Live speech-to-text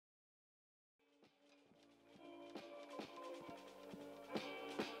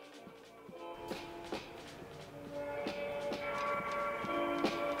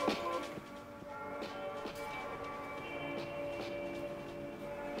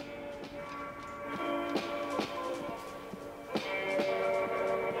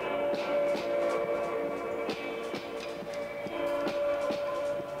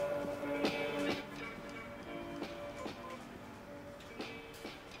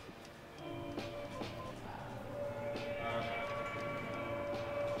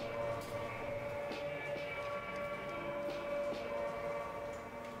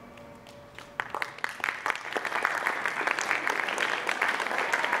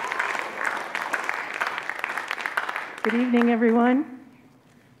Good evening, everyone.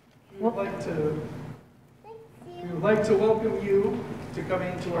 We would like to welcome you to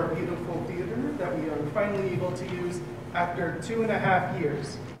coming to our beautiful theater that we are finally able to use after 2.5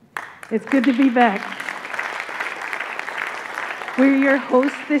 years. It's good to be back. We're your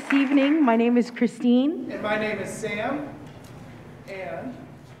hosts this evening. My name is Christine. And my name is Sam. And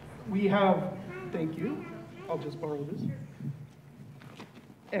we have, thank you, I'll just borrow this.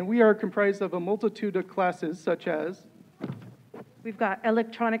 And we are comprised of a multitude of classes such as, we've got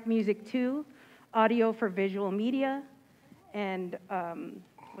Electronic Music 2, Audio for Visual Media, and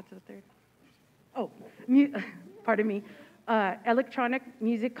what's the third? Oh, pardon me, Electronic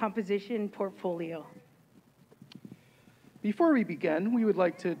Music Composition Portfolio. Before we begin, we would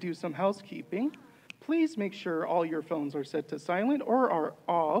like to do some housekeeping. Please make sure all your phones are set to silent or are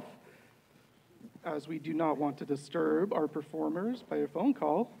off, as we do not want to disturb our performers by a phone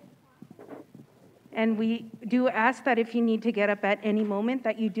call. And we do ask that if you need to get up at any moment,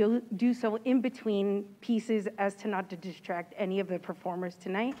 that you do so in between pieces as to not to distract any of the performers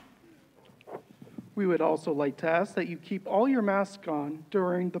tonight. We would also like to ask that you keep all your masks on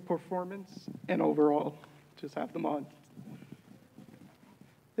during the performance and overall. Just have them on.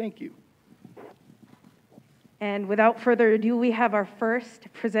 Thank you. And without further ado, we have our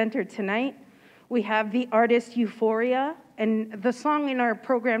first presenter tonight. We have the artist Euphoria, and the song in our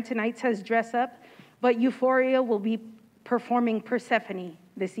program tonight says Dress Up, but Euphoria will be performing Persephone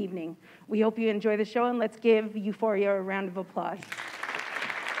this evening. We hope you enjoy the show, and let's give Euphoria a round of applause.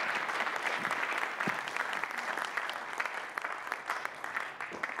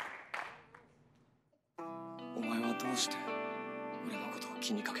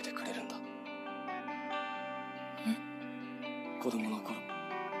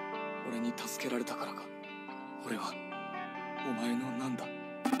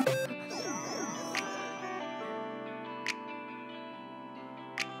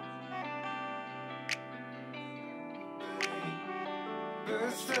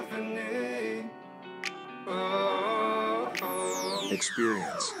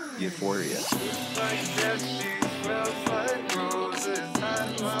 Experience Euphoria.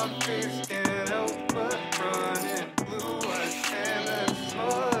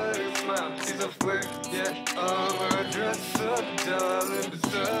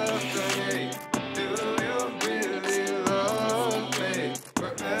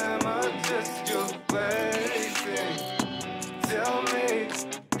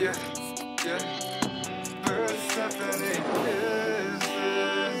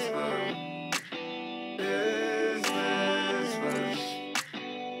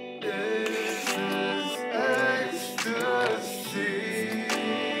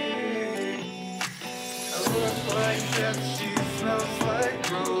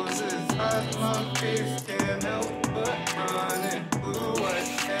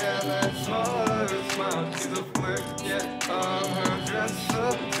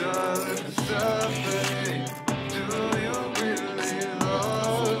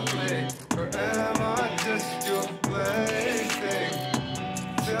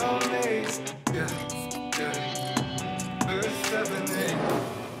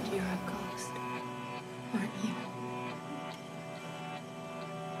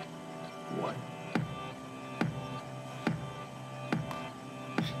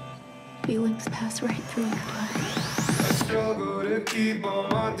 Feelings pass right through your body. I struggle to keep all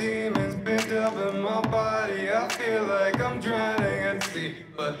my demons pent up in my body. I feel like I'm drowning at sea,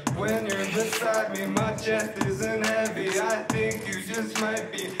 but when you're beside me, my chest isn't heavy. I think you just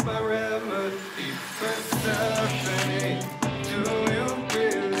might be my remedy. Persephone, do you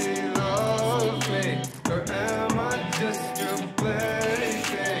really love me, or am I just your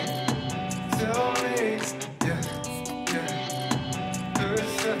plaything? Tell me,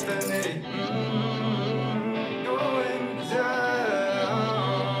 Persephone, going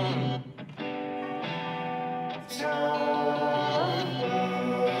down, to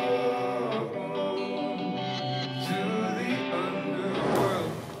the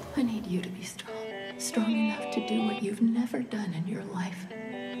underworld. I need you to be strong. Strong enough to do what you've never done in your life.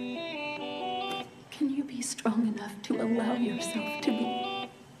 Can you be strong enough to allow yourself to be?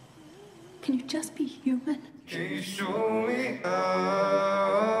 Can you just be human? Can you show me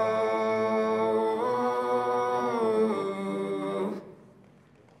how?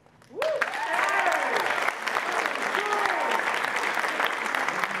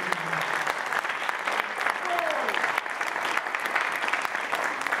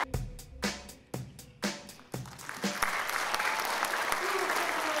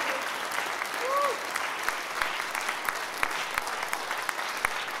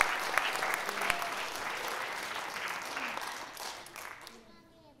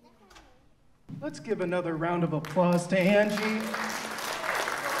 Let's give another round of applause to Angie.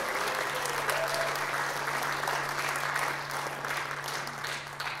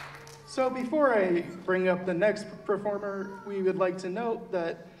 So before I bring up the next performer, we would like to note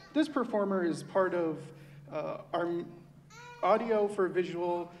that this performer is part of our audio for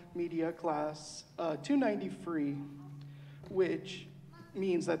visual media class 293, which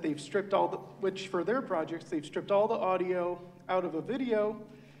means that they've stripped which for their projects, they've stripped all the audio out of a video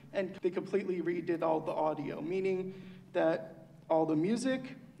and they completely redid all the audio, meaning that all the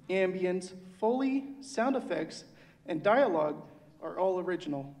music, ambience, Foley, sound effects, and dialogue are all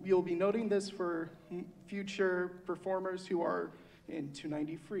original. You'll be noting this for future performers who are in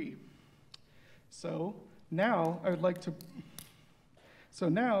 293. So now I'd like to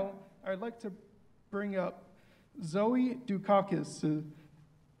bring up Zoe Dukakis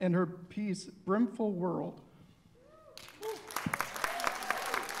and her piece Brimful World.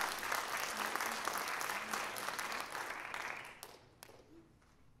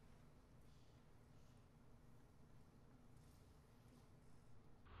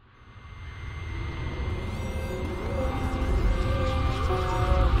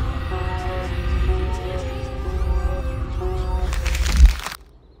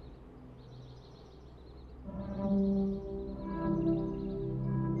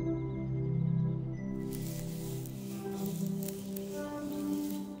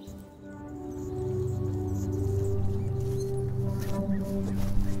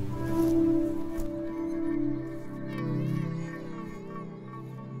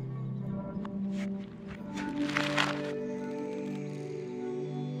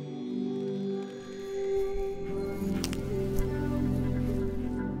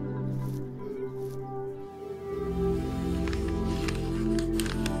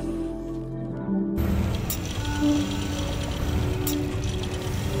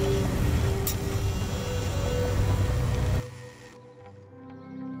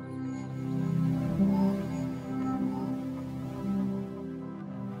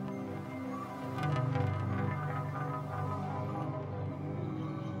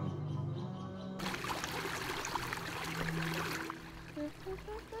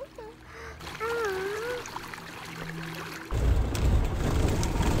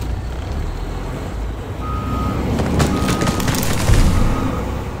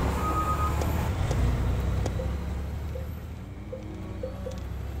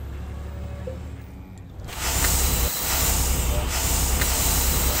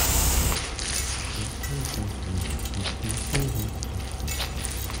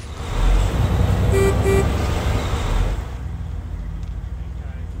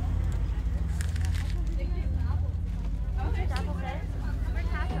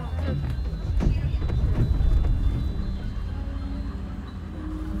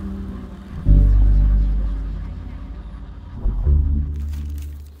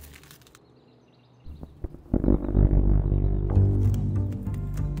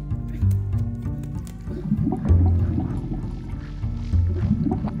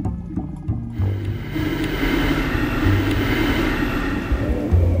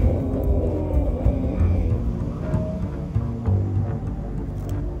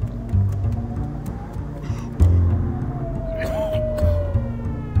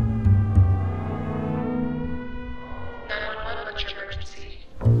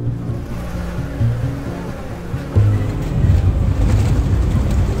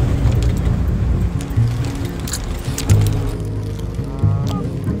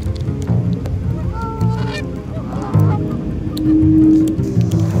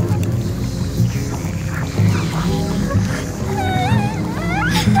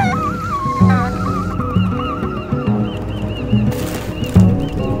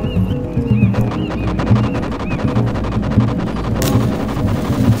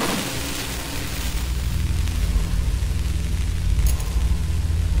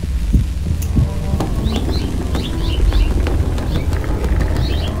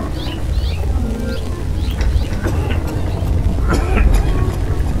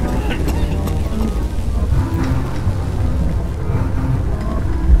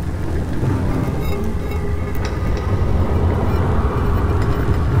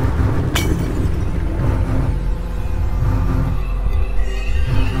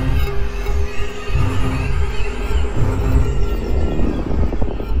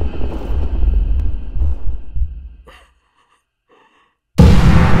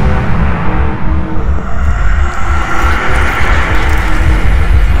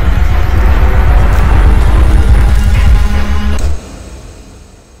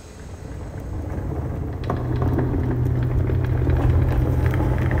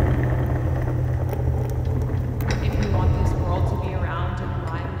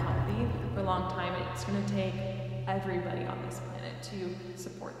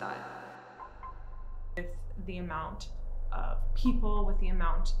 that. With the amount of people, with the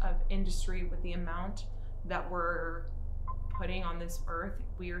amount of industry, with the amount that we're putting on this earth,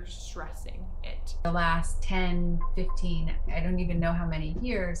 we are stressing it. The last 10, 15, I don't even know how many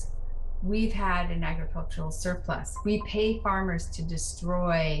years, we've had an agricultural surplus. We pay farmers to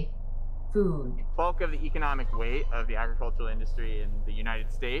destroy food. Bulk of the economic weight of the agricultural industry in the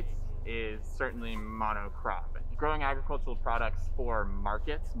United States is certainly monocrop. Growing agricultural products for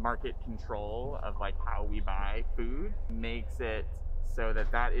markets, market control of like how we buy food, makes it so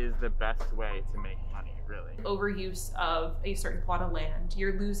that that is the best way to make money, really. Overuse of a certain plot of land,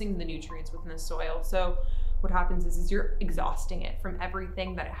 you're losing the nutrients within the soil. So what happens is you're exhausting it from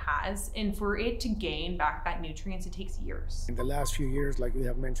everything that it has. And for it to gain back that nutrients, it takes years. In the last few years, like we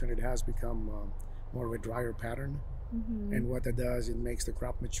have mentioned, it has become more of a drier pattern. Mm-hmm. And what that does, it makes the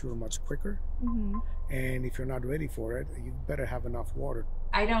crop mature much quicker. Mm-hmm. And if you're not ready for it, you better have enough water.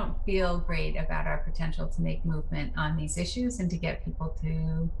 I don't feel great about our potential to make movement on these issues and to get people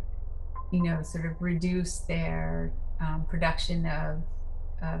to, you know, sort of reduce their production of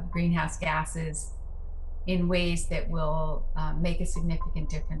greenhouse gases in ways that will make a significant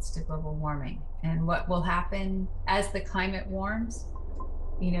difference to global warming. And what will happen as the climate warms,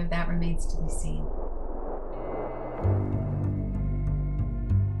 you know, that remains to be seen.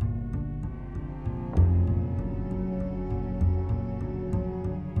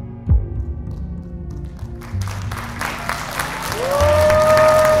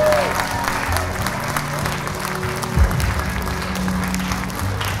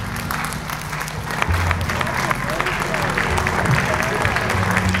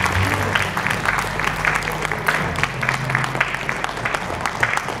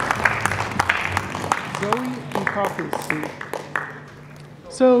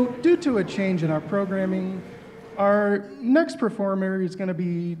 So, due to a change in our programming, our next performer is going to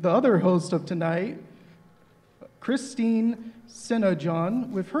be the other host of tonight, Christine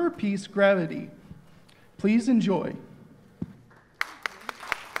Sinajon, with her piece, Gravity. Please enjoy.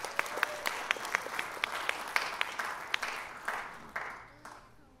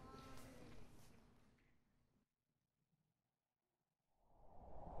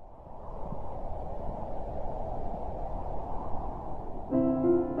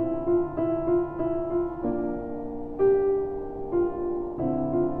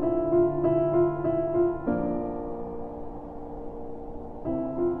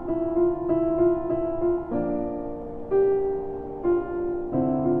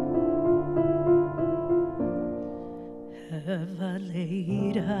 Have I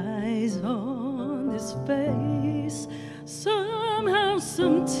laid eyes on this face? Somehow,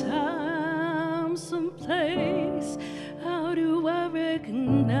 sometime, someplace. How do I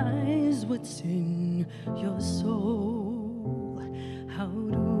recognize what's in your soul? How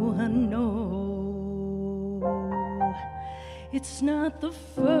do I know? It's not the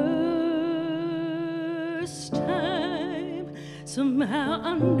first time. Somehow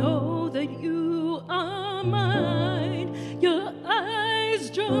I know that you are mine. Your eyes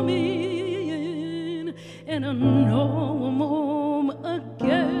draw me in, and I know I'm home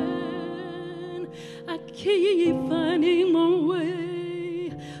again. I keep finding my way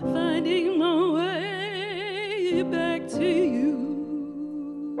back to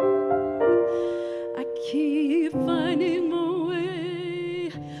you. I keep finding my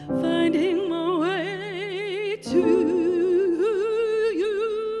way to you.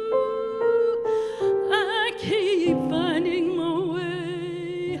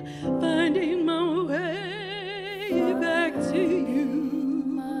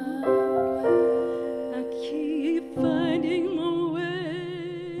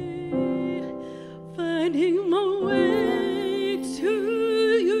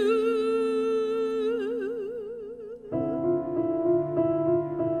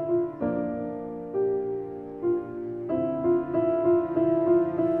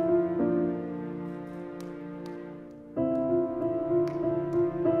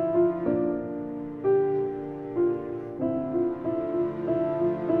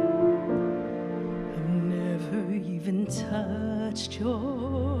 Touched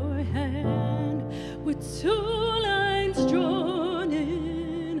your hand with 2 lines drawn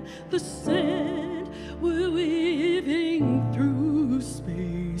in the sand. We're weaving through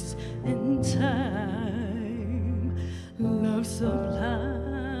space and time. Love sublime.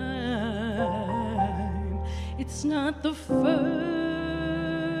 It's not the first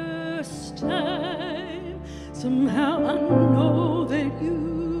time. Somehow I know that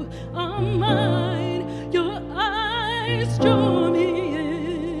you are mine. Your eyes draw me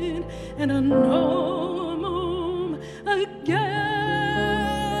in, and I know I'm home again.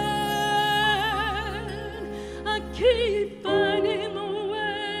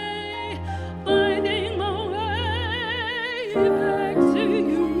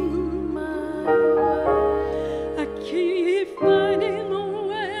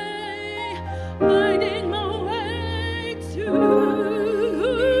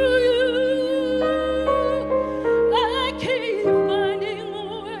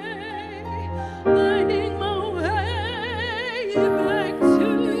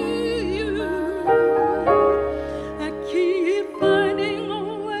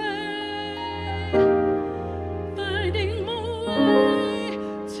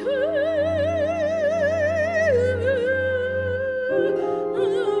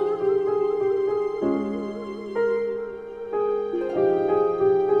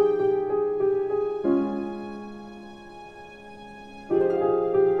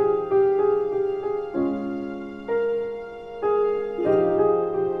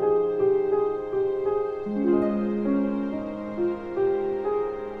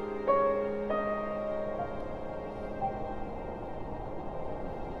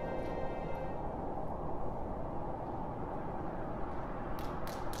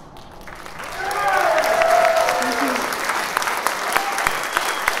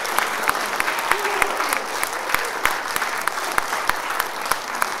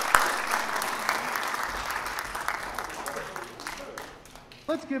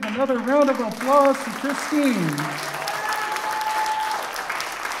 Let's give another round of applause to Christine.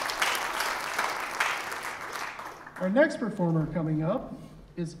 Our next performer coming up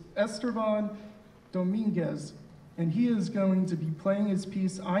is Esteban Dominguez, and he is going to be playing his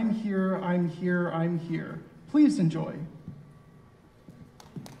piece, I'm Here, I'm Here, I'm Here. Please enjoy.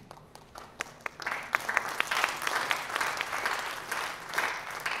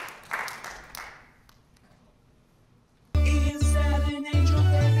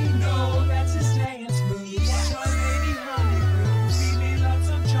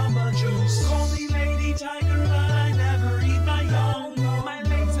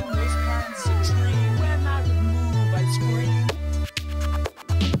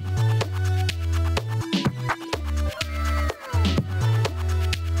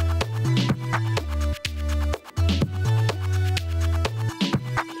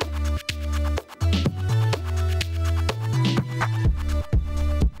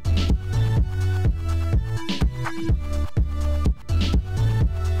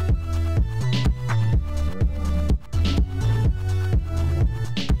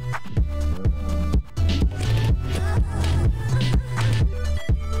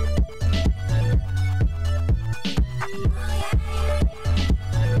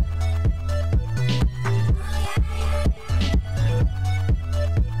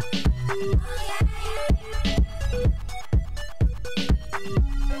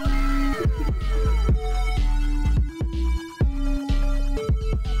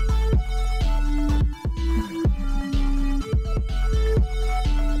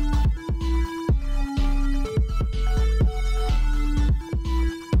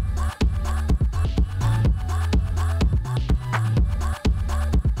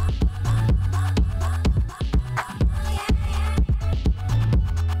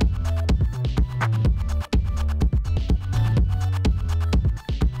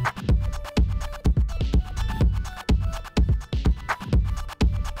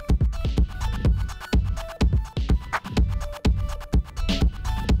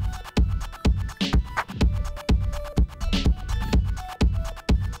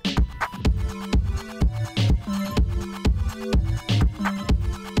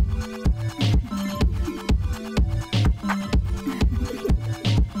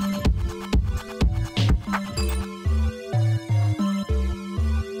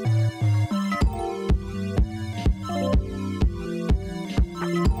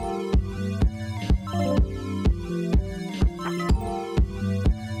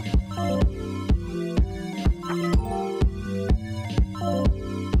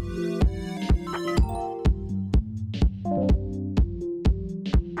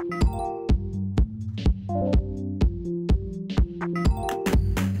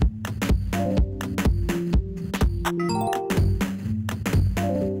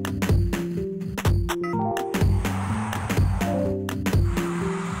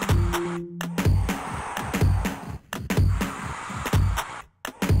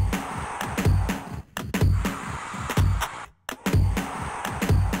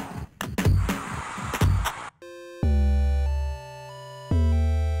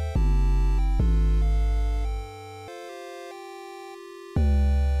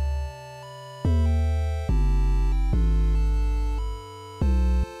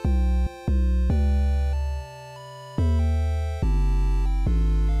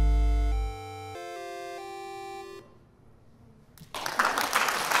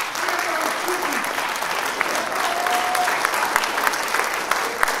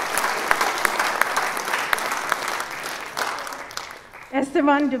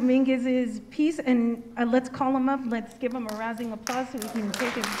 Esteban Dominguez's piece, and let's call him up. Let's give him a rousing applause so he can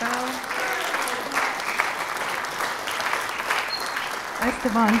take his bow.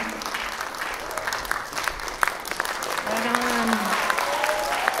 Esteban. Right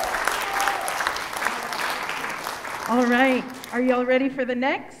on. All right, are y'all ready for the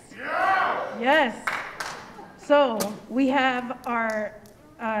next? Yeah! Yes. So we have our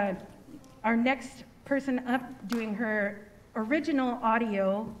next person up doing her original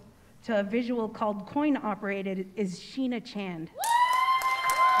audio to a visual called Coin Operated is Sheena Chand.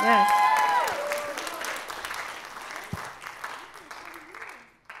 Yes.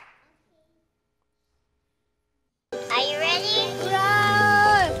 Are you ready?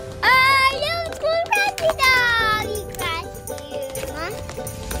 Roar! I am Crazy Dog! Huh?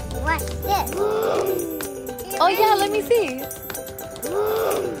 What's this? Oh yeah, let me see.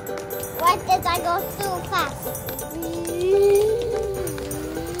 Why did I go so fast?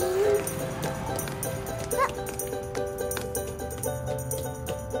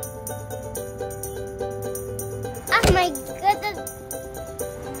 Oh my goodness.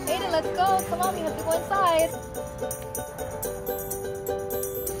 let's go. Come on, we have to go inside.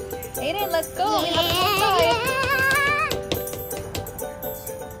 Aiden, let's go. We have to go inside.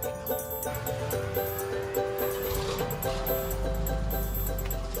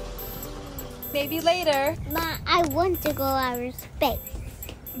 Maybe later. Ma, I want to go outer space.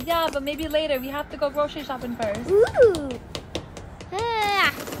 Yeah, but maybe later. We have to go grocery shopping first. Ooh.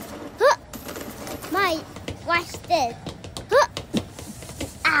 Ah. Huh. Ma, watch this. Huh.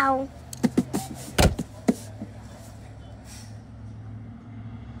 Ow.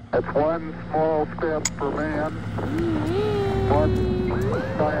 It's one small step for man, one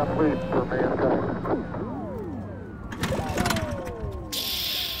giant leap for mankind.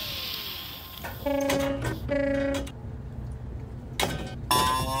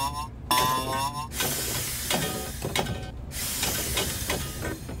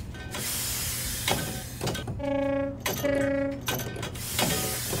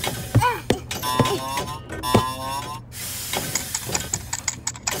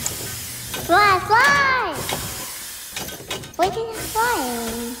 Fly, fly! Where did it fly?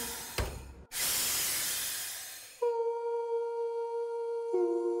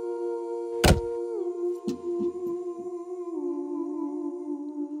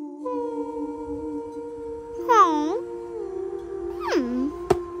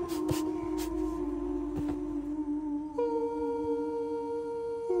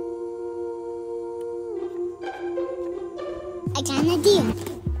 I got an idea.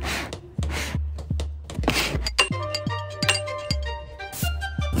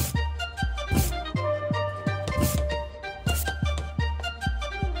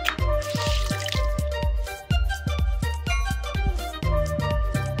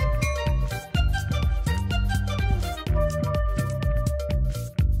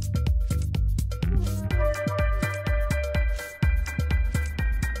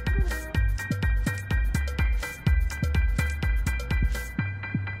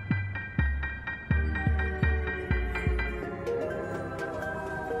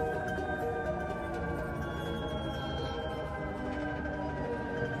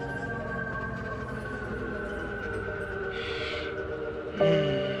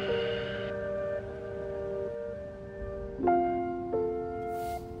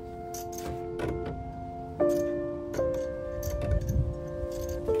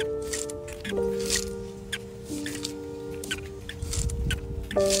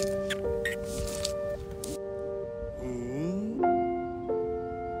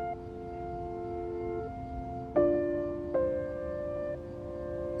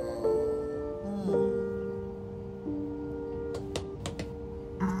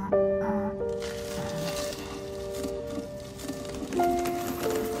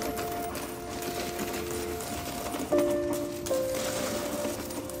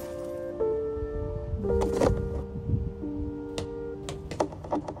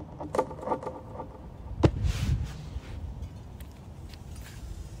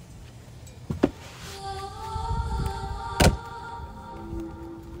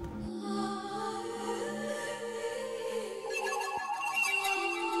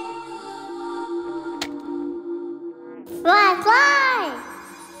 Fly, fly!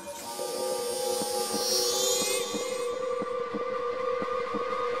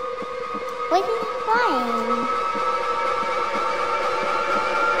 Where did it fly?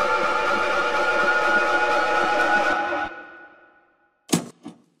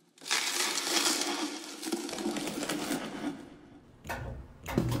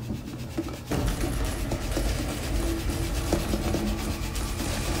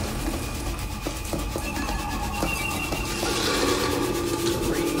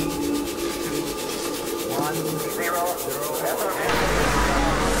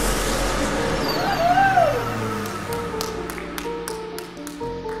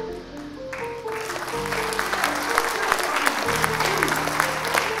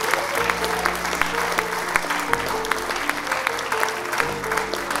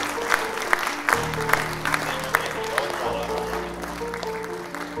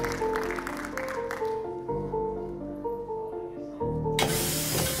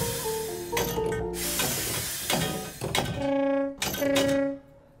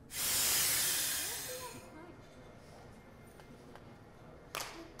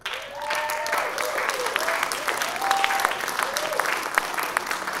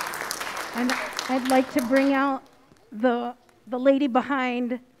 And I'd like to bring out the lady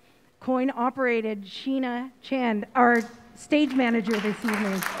behind coin-operated, Sheena Chand, our stage manager this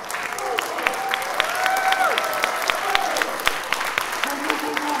evening.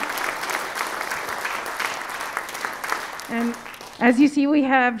 And As you see, we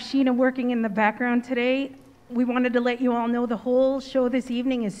have Sheena working in the background today. We wanted to let you all know the whole show this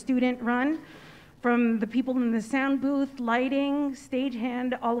evening is student run. From the people in the sound booth, lighting,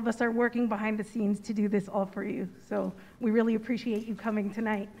 stagehand, all of us are working behind the scenes to do this all for you. So we really appreciate you coming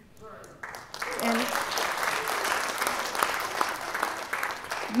tonight. And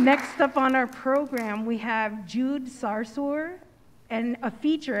next up on our program, we have Jude Sarsour and a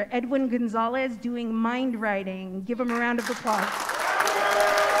feature, Edwin Gonzalez doing mind writing. Give him a round of applause.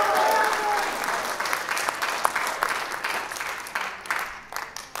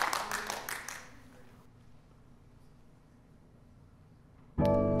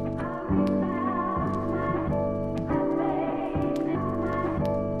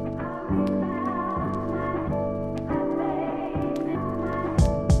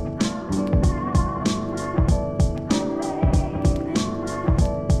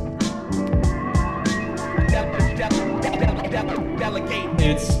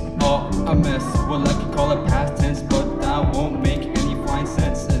 It's all a mess. Well, I could call it past tense, but that won't make any fine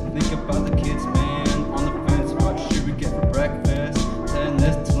sense. Think about the kids, man, on the fence. What should we get for breakfast? Then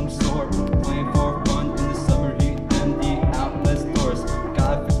this till I'm sore. Playing for fun in the summer heat and the outlet stores.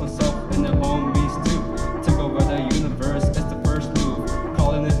 Gotta fix myself and the homies too. Take over the universe, it's the first move.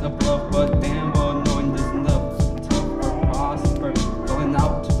 Calling it a bluff, but damn well knowing there's enough to prosper. Going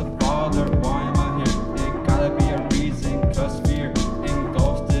out to the Father, why am I here? It gotta be a reason, cause fear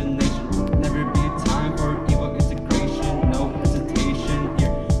engulfs the nation. Never be a time for evil integration, no hesitation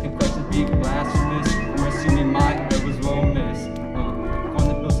here. Can questions be blasphemous? Or assuming my errors will miss? Going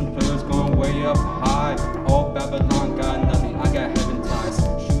to build some pillars, going way up high. All Babylon got nothing, I got heaven ties.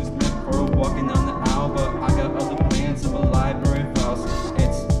 Shoes meant for walking on the aisle, but I got other plans of a library files.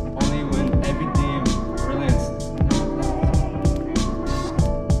 It's only when everything relents.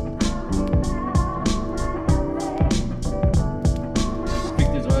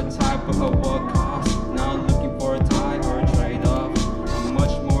 Victors are a type, but at what cost? Not looking for a tie or a trade-off. I'm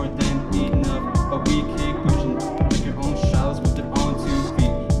much more than enough, but we keep pushing. Make your own shadows with their own 2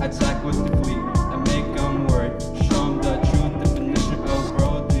 feet. Attack with the fleet and make them worry. Show them the true definition of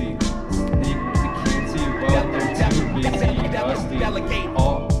worldly. Sneak if you can't see, well, they're too busy. Dusty.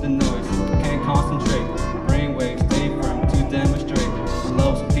 All the noise, can't concentrate. Brainwaves stay firm to demonstrate.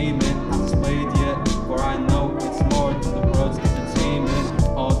 Love's payment, not displayed yet, for I know it's more than the world's entertainment.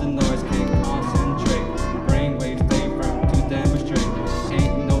 All the noise can't concentrate. Brainwaves stay firm to demonstrate.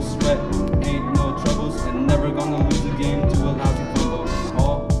 Ain't no sweat, ain't no troubles, and never gonna lose the game to a lousy fumble.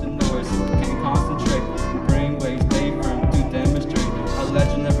 All the noise can't concentrate. Brainwaves stay firm to demonstrate. A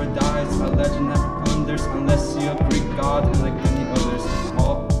legend never dies, a legend never plunders, unless you a Greek god and like many others.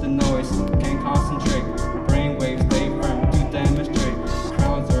 All the noise can't concentrate. Brainwaves stay firm to demonstrate.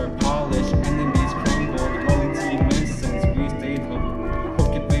 Crowns are polished, enemies crumble. Loyalty immense since we stayed humble.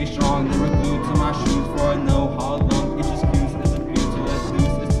 Crooked face strong, never glued to my shoes, for I know how long each excuse is abused. To let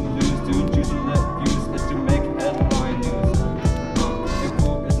loose is to lose, to choose to let fuse is to make headline news. If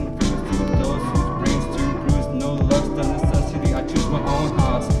who isn't fused to those whose brains too bruised, no love's the necessity. I choose my own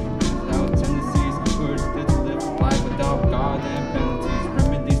odds. Without tendencies, who are to live life without God and penalties.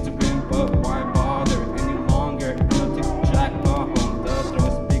 Remedies to win, but why bother any longer? Penalty to jack my home. The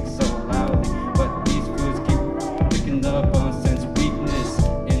throne speaks so loudly, but these fools keep picking up on sense weakness.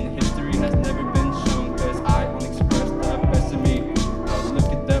 In history has never been shown, cause I only express the best of me. Now look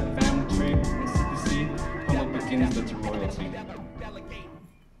at the family tree and simply see humble beginnings led to royalty.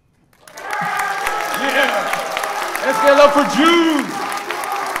 Yeah! Let's get love for Jude!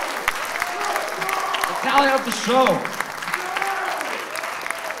 The talent of the show.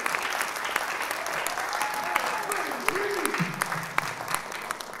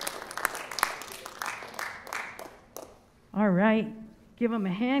 All right, give him a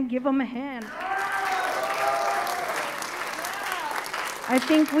hand, give him a hand. I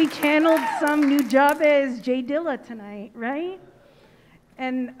think we channeled some new Jabez J Dilla tonight, right?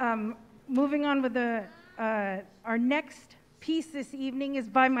 And moving on with our next piece this evening is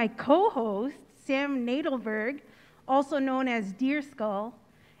by my co-host, Sam Nadelberg, also known as Deer Skull,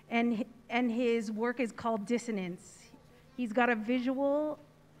 and his work is called Dissonance. He's got a visual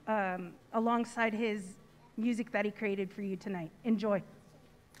alongside his music that he created for you tonight. Enjoy.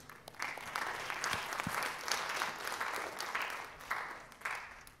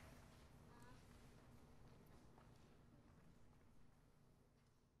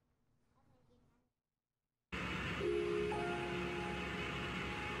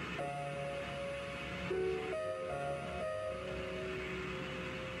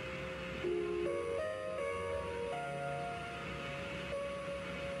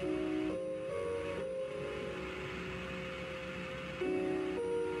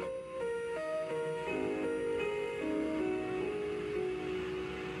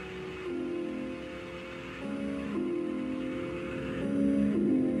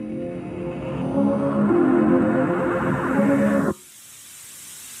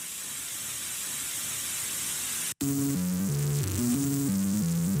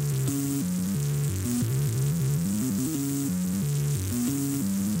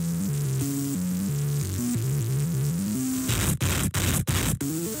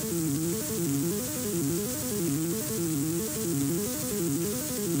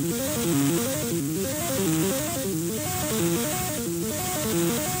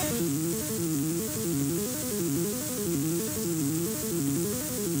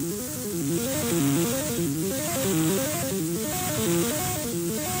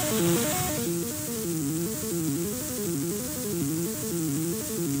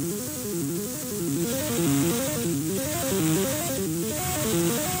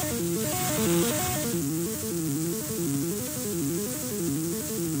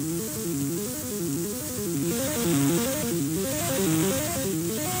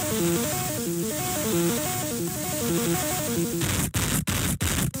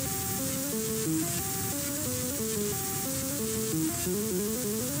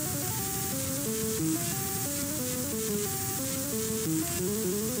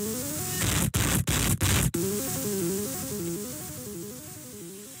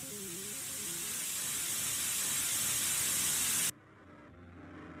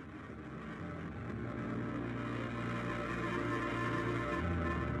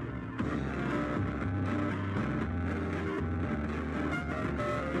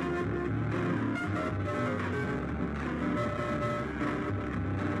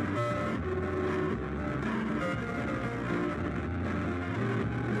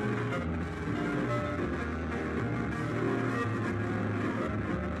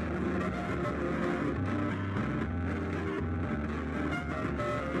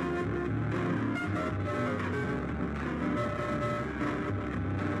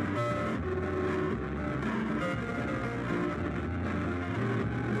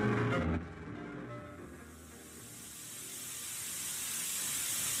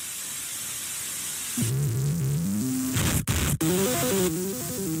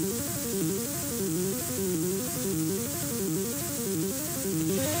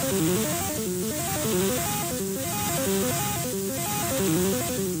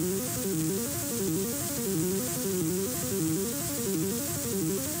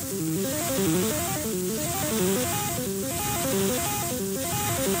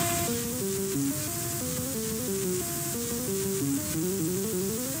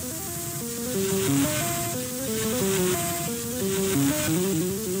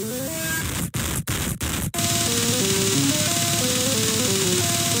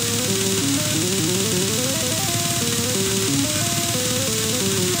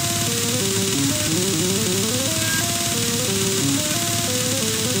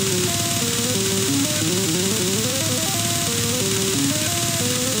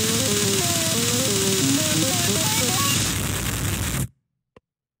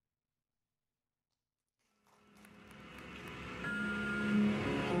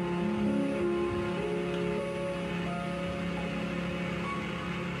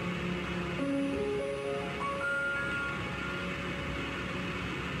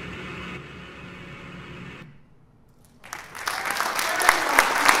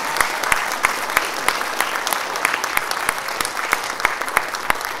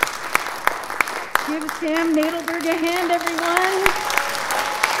 Give Sam Nadelberg a hand, everyone.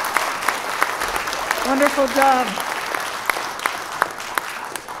 Wonderful job.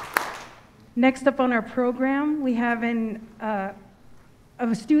 Next up on our program, we have a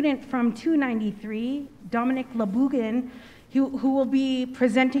student from 293, Dominic Labugan, who will be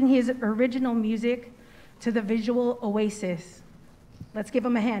presenting his original music to the visual Oasis. Let's give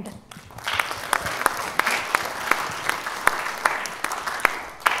him a hand.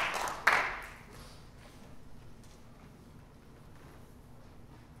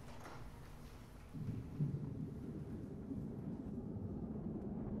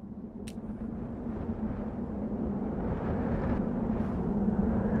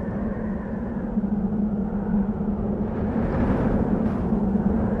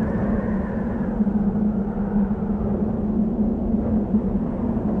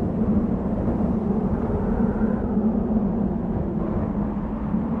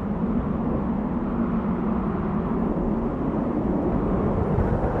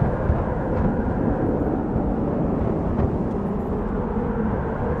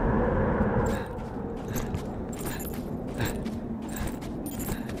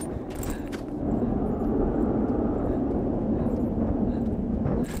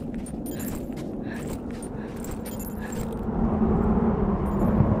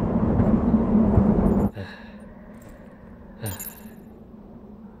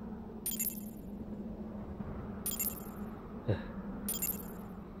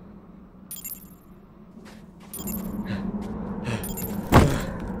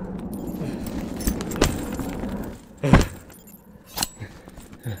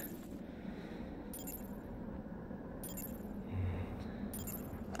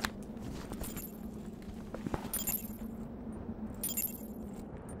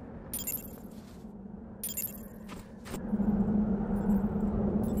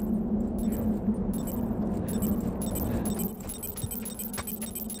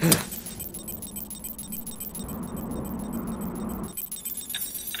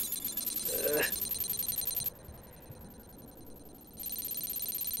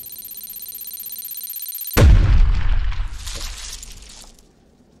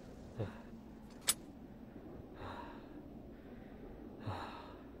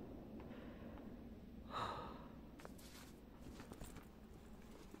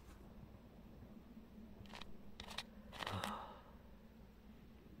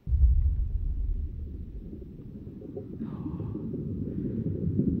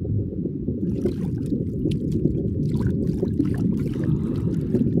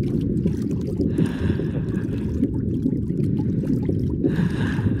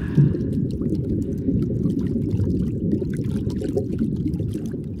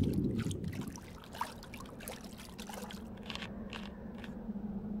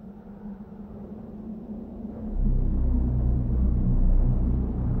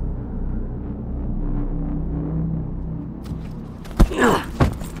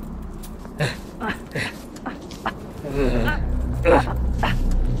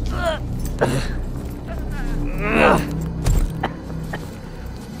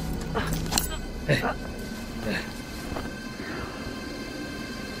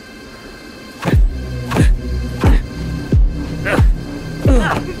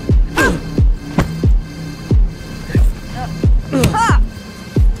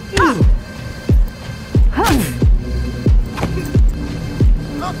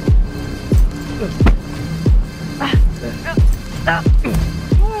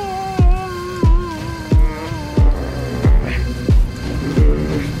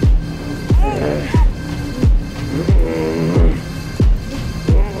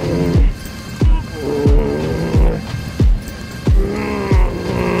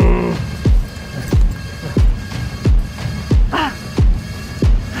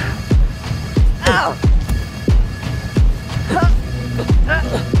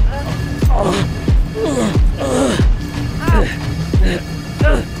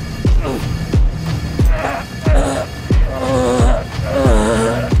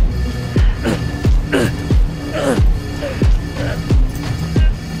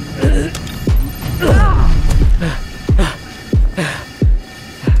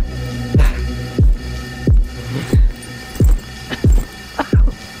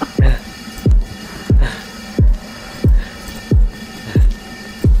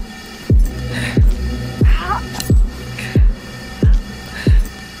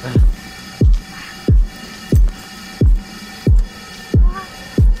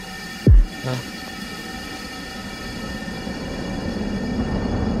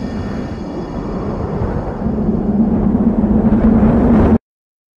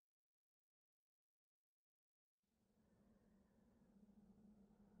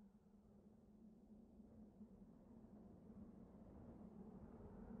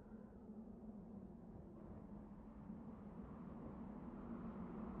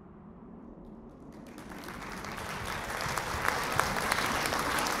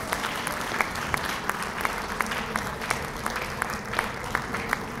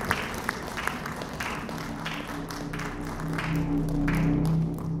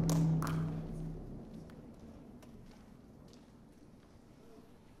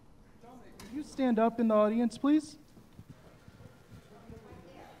 Stand up in the audience, please.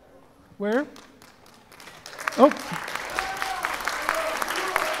 Where? Oh.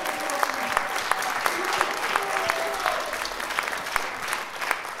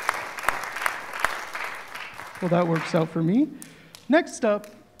 Well, that works out for me. Next up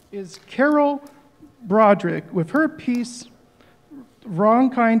is Carol Broderick with her piece,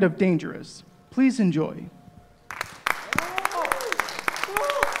 Wrong Kind of Dangerous. Please enjoy.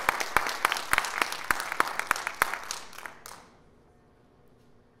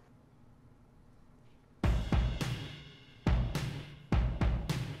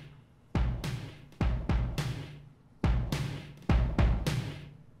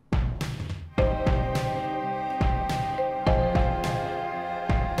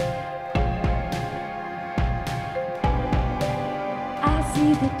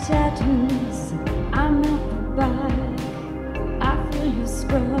 See the tattoos, I'm out the back. I feel your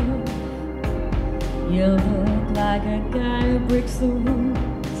scrub. You look like a guy who breaks the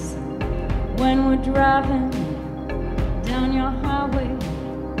rules. When we're driving down your highway,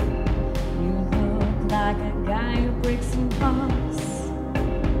 you look like a guy who breaks some hearts.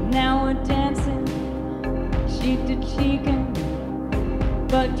 Now we're dancing, cheek to cheek,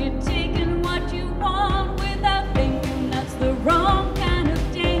 but you're taking what you want without thinking. That's the wrong kind of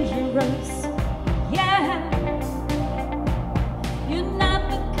dangerous. Yeah, you're not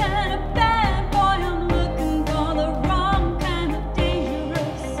the kind of bad boy I'm looking for. The wrong kind of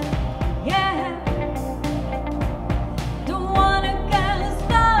dangerous. Yeah, don't want a guy whose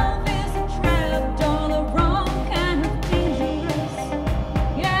love is a trap. Or the wrong kind of dangerous.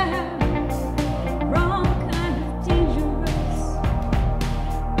 Yeah, wrong kind of dangerous.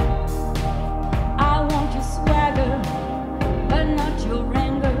 I want your swagger, but not your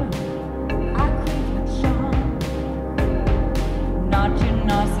anger. I crave your charm, not your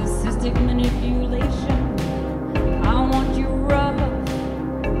narcissistic manipulation. I want you rough,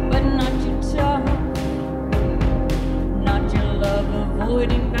 but not your tough. Not your love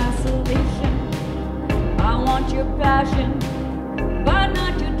avoiding vacillation. I want your passion, but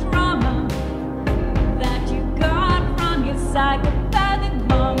not your drama that you got from your psychopathic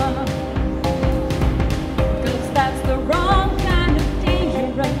mama. 'Cause that's the wrong kind of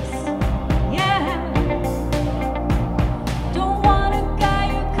dangerous. Yeah, don't want a guy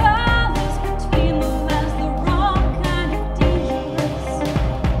who colors between the lines. The wrong kind of dangerous.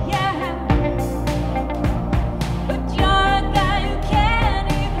 Yeah, but you're a guy who can't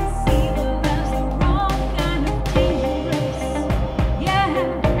even see the lines. The wrong kind of dangerous. Yeah,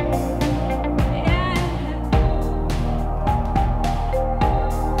 yeah.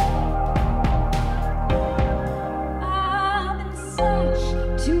 I've been such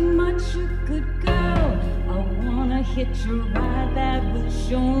too much a good girl. I wanna hitch a ride that will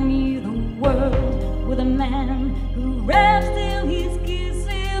show me the world with a man who raps till he's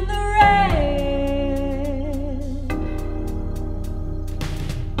kissing the rain.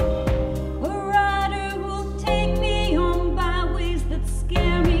 A rider who'll take me on byways that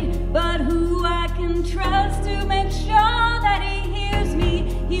scare me, but who I can trust to make sure that he hears me.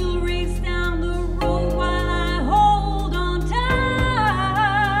 He'll race down the road while I hold on tight.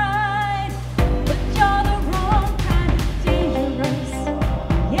 But you're the wrong kind of dangerous.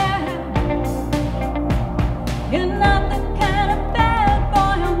 Yeah, you're not the kind of bad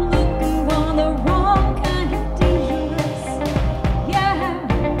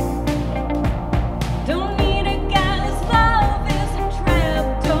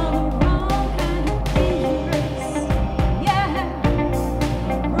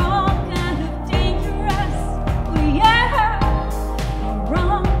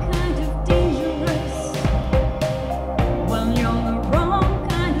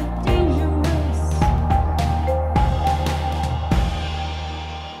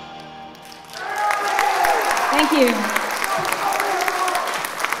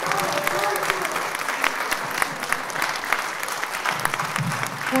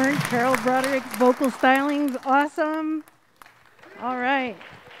Carol Broderick's vocal styling's awesome. All right.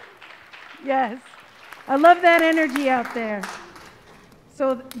 Yes. I love that energy out there.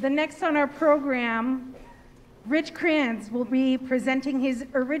 So the next on our program, Rich Kranz will be presenting his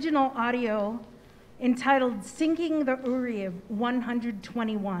original audio entitled Singing the Uribe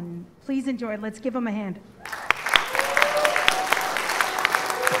 121. Please enjoy. Let's give him a hand.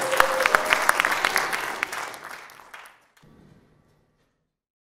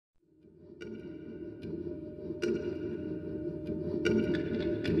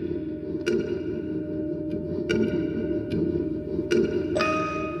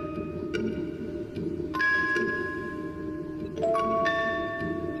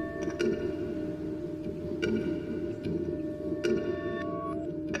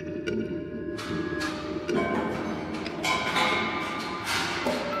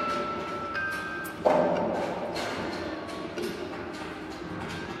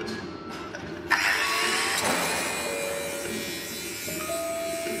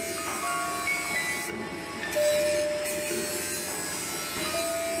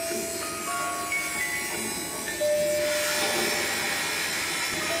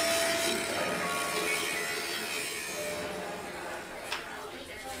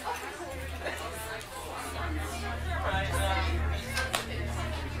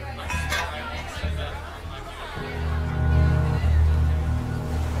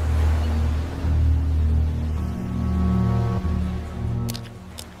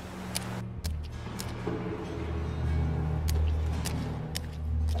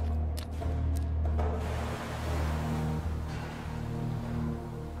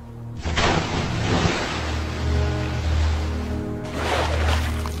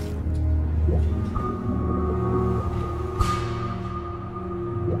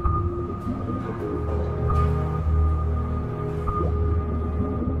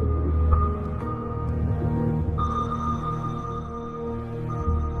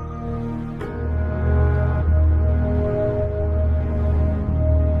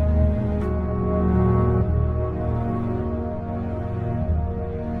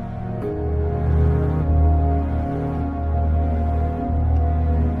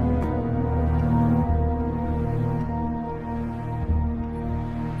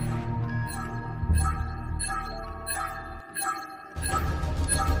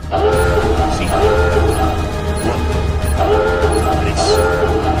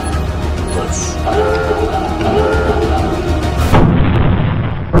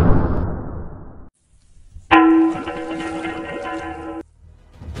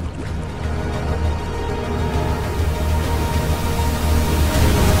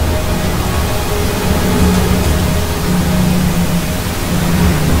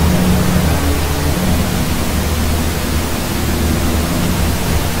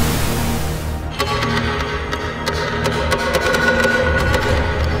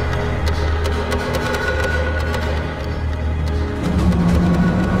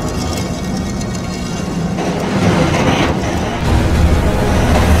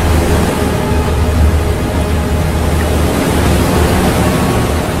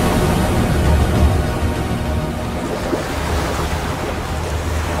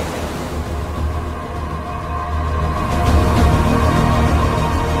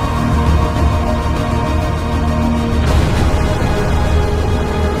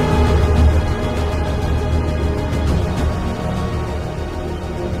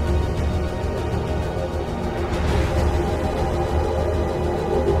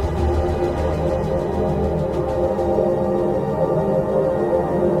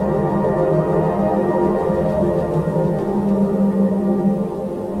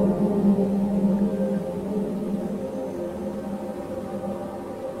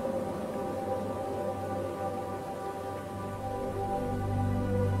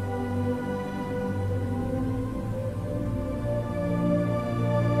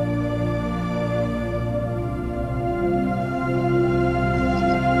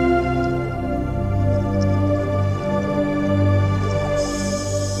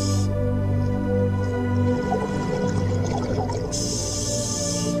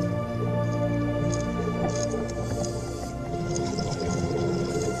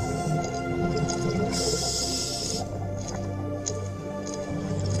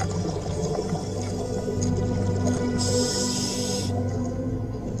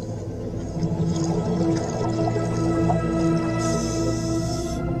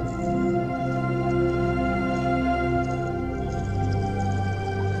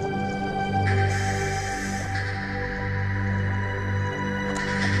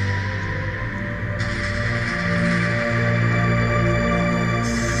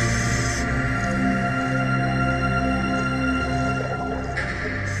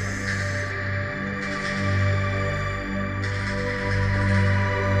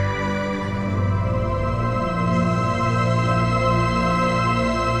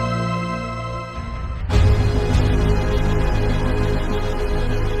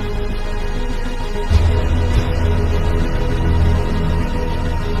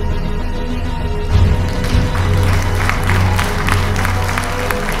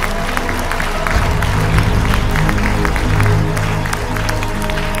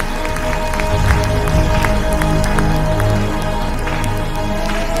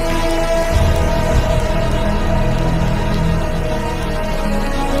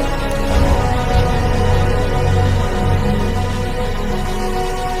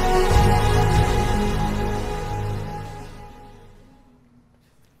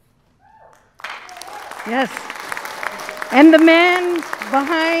 Yes. And the man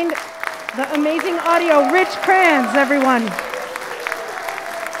behind the amazing audio, Rich Kranz, everyone.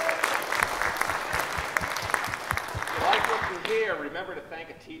 Like what you hear, remember to thank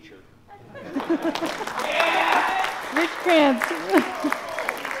a teacher. Rich Kranz.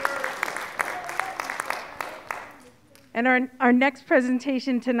 And our next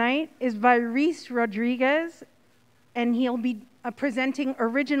presentation tonight is by Reese Rodriguez, and he'll be presenting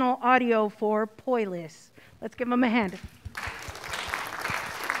original audio for Poilus. Let's give him a hand.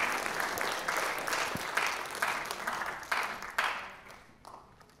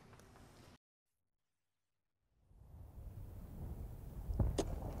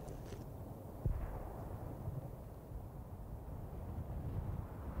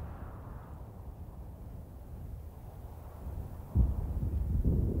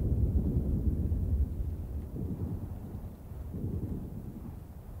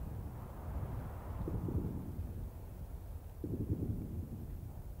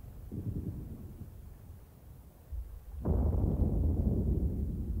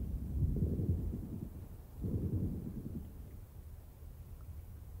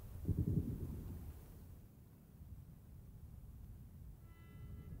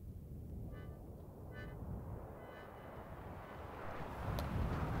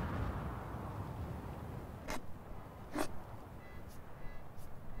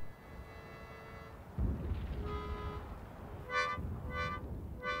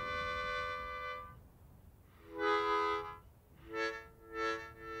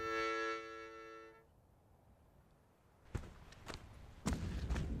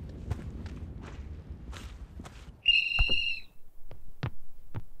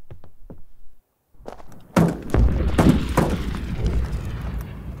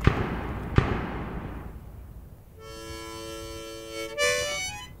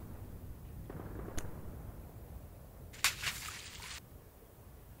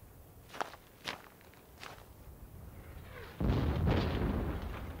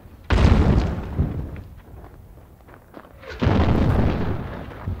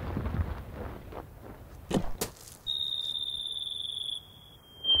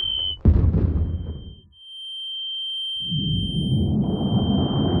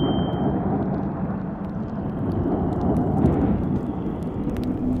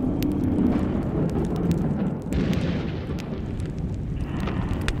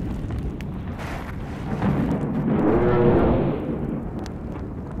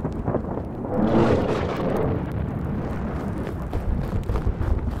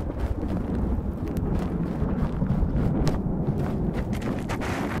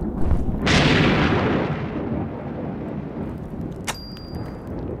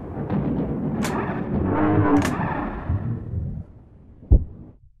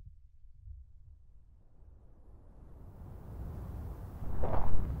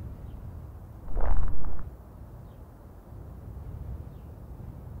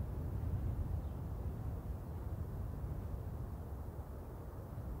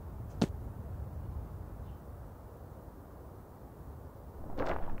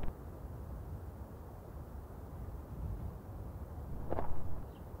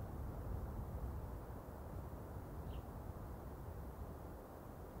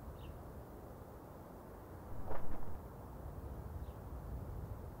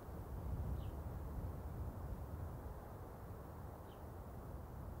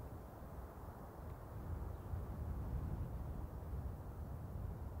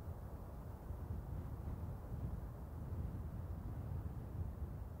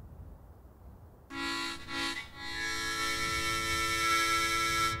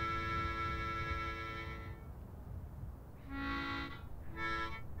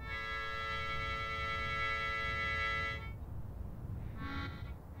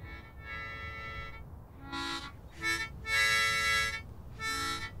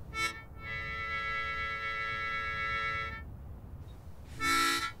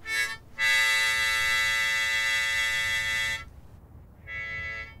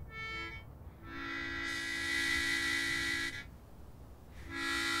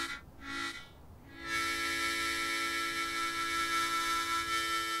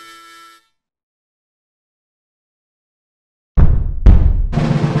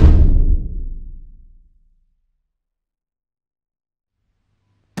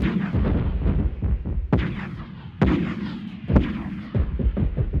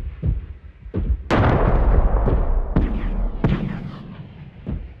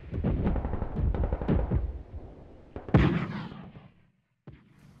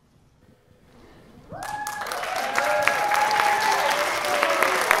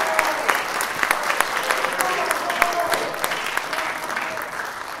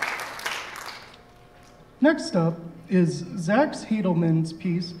 Next up is Zach Hadelman's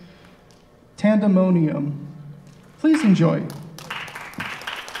piece, Tandemonium. Please enjoy.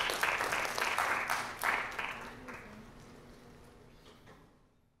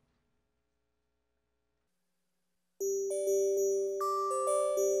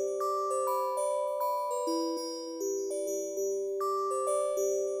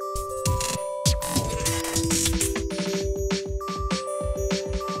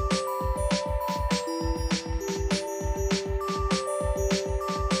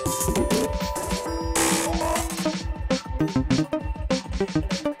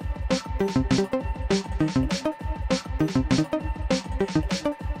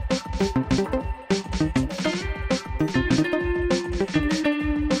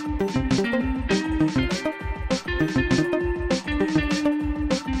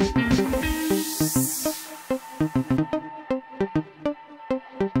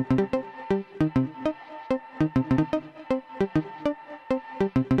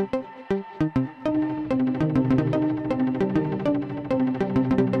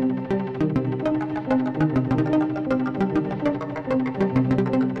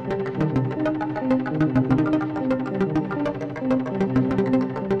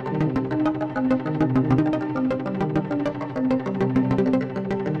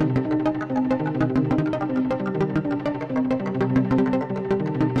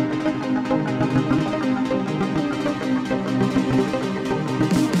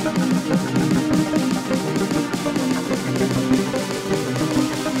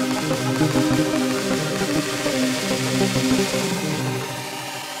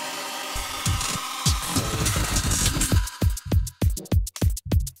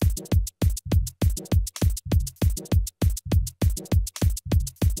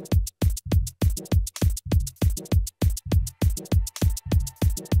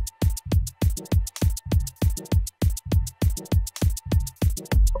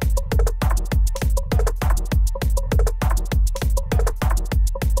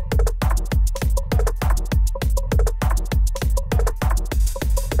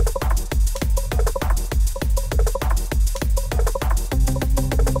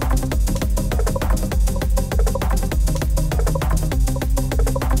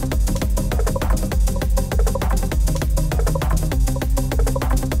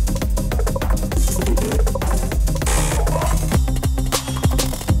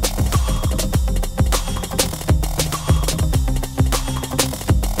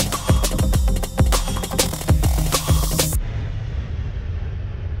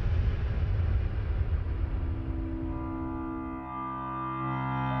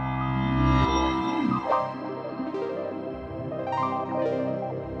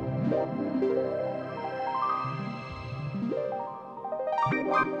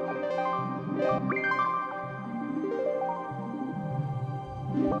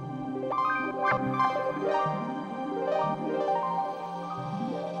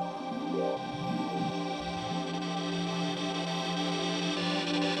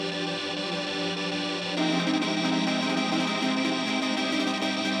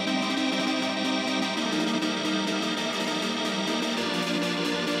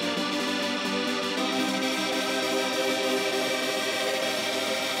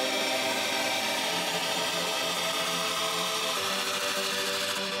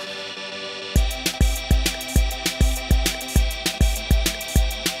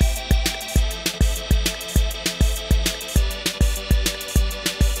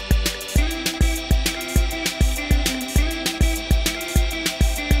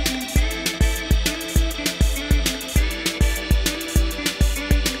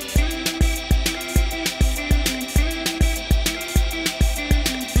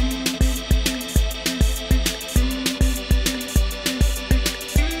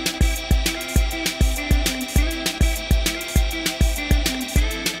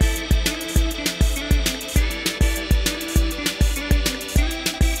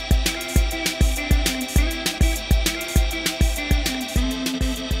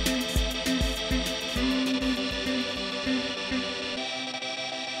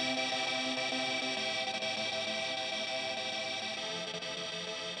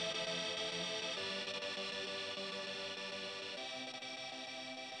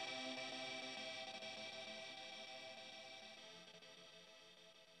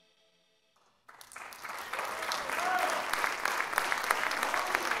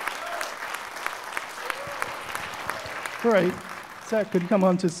 All right, Zach, could you come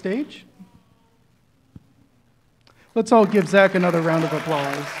onto stage? Let's all give Zach another round of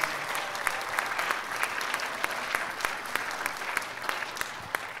applause.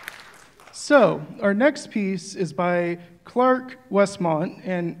 So our next piece is by Clark Westmont,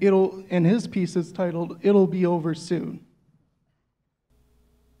 and his piece is titled "It'll Be Over Soon."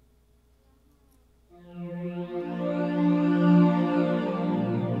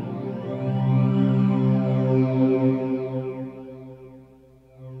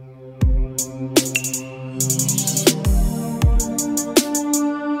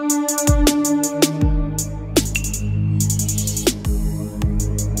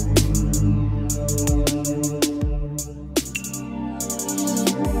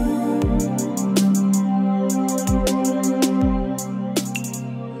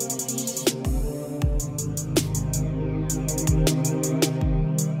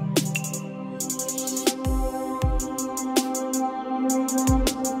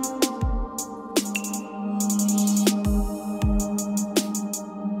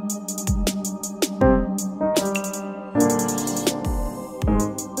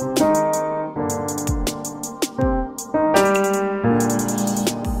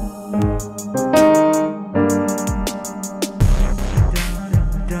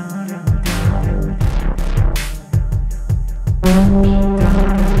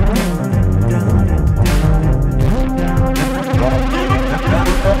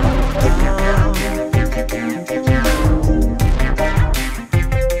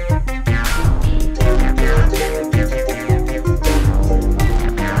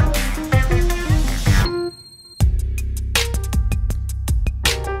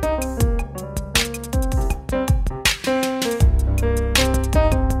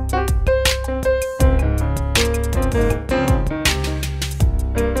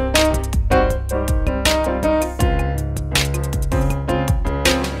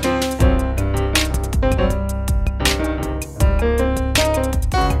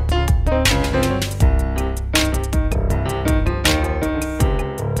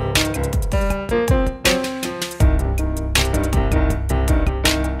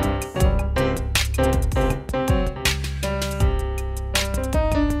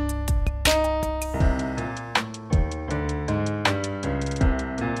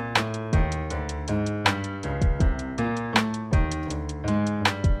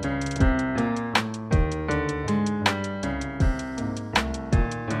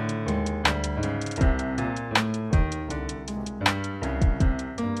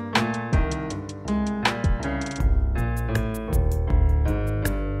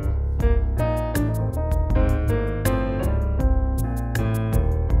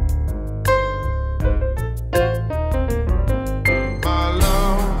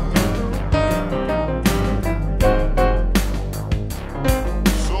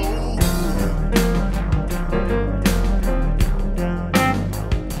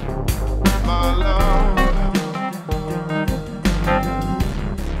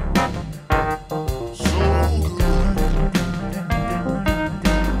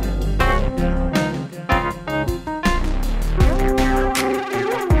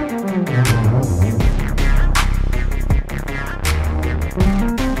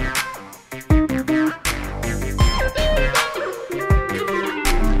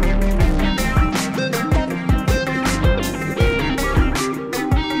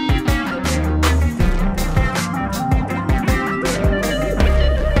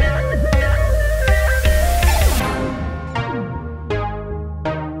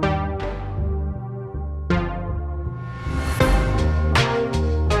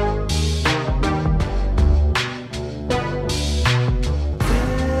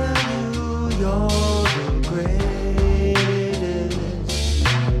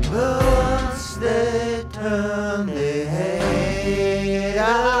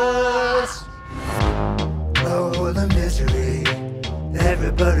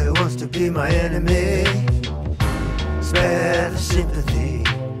 Everybody wants to be my enemy. Spare the sympathy.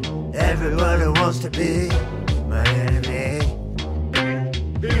 Everybody wants to be my enemy.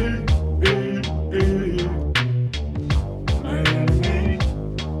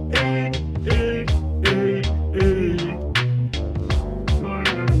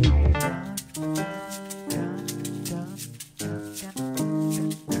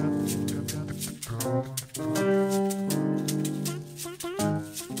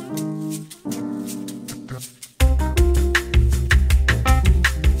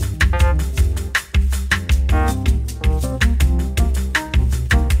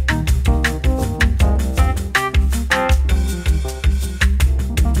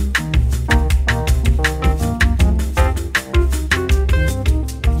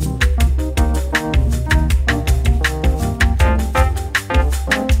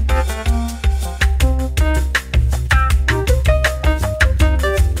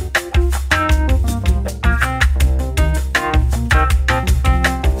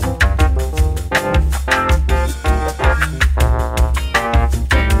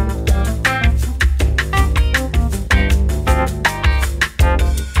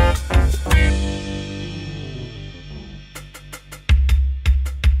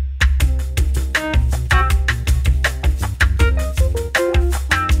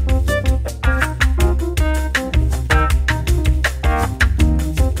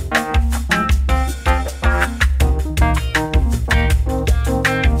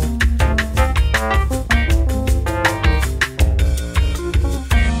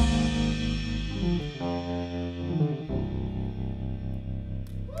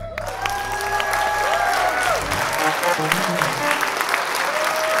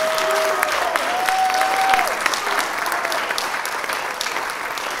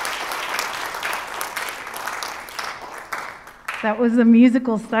 That was the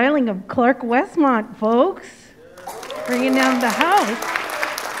musical styling of Clark Westmont, folks. Bringing down the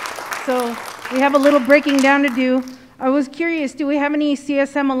house. So we have a little breaking down to do. I was curious, do we have any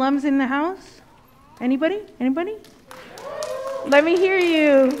CSM alums in the house? Anybody? Anybody? Let me hear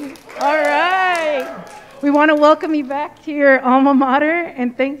you. All right. We want to welcome you back to your alma mater,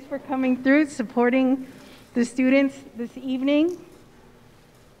 and thanks for coming through, supporting the students this evening.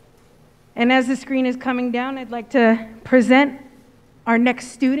 And as the screen is coming down, I'd like to present our next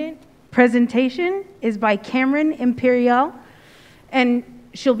student. Presentation is by Cameron Imperial, and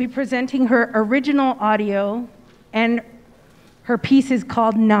she'll be presenting her original audio, and her piece is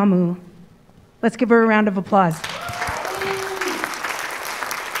called Namoo. Let's give her a round of applause.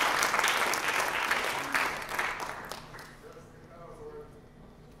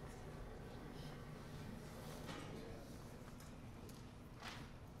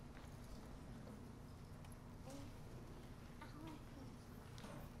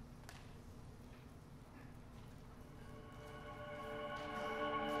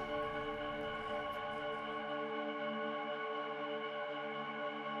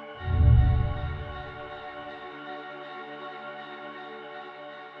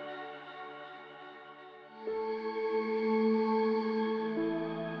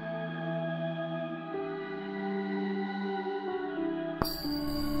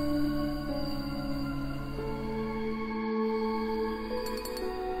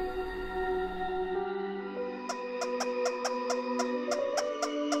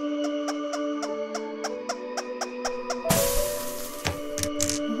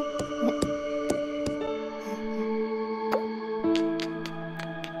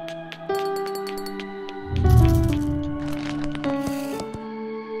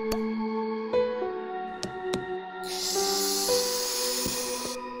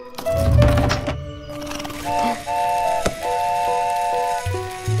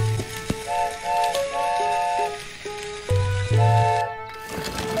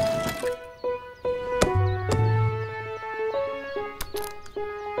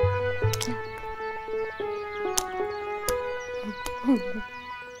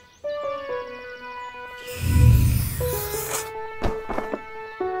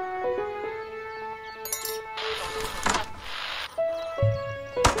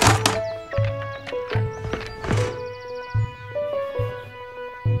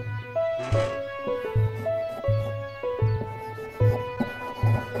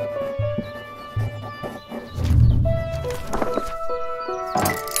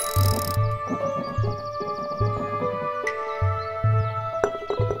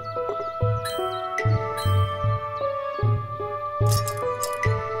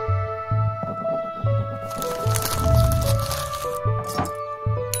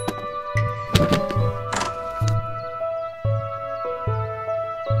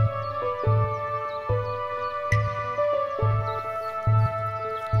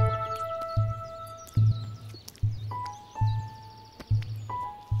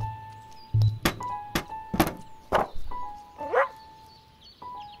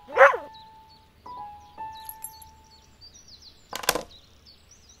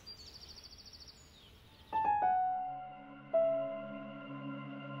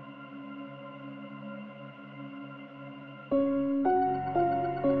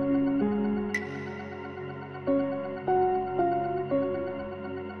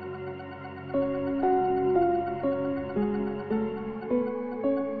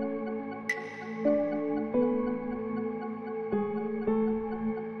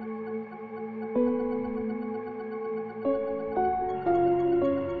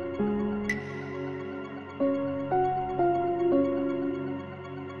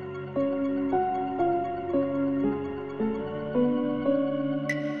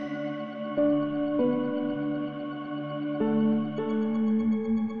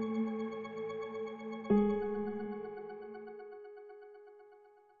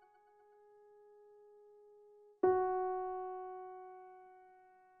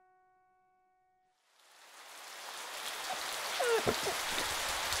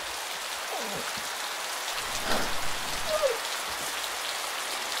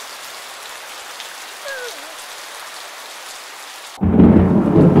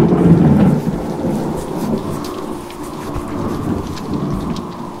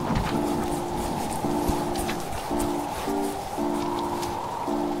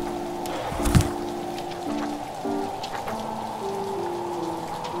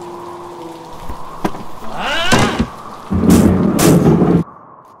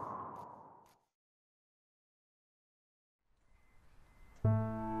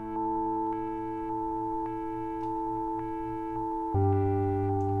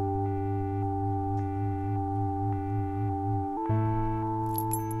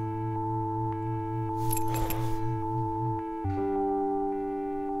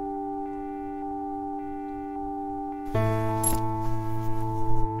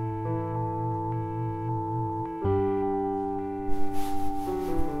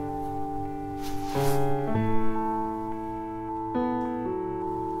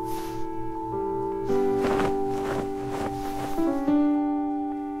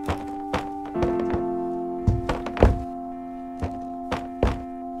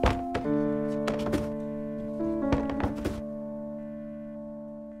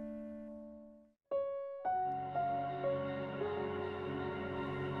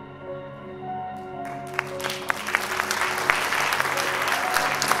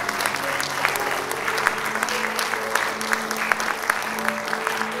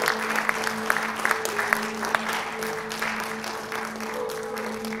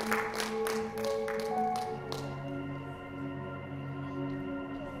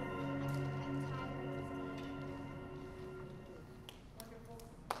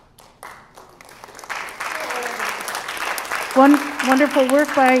 Wonderful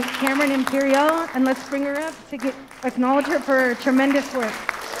work by Cameron Imperial, and let's bring her up to acknowledge her for her tremendous work.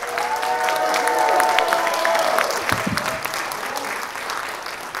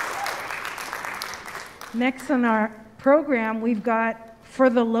 Next on our program, we've got For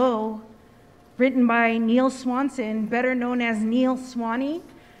the Low, written by Neil Swanson, better known as Neil Swanee,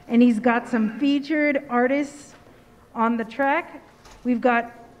 and he's got some featured artists on the track. We've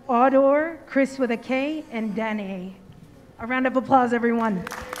got Audor, Chris with a K, and Danae. A round of applause, everyone.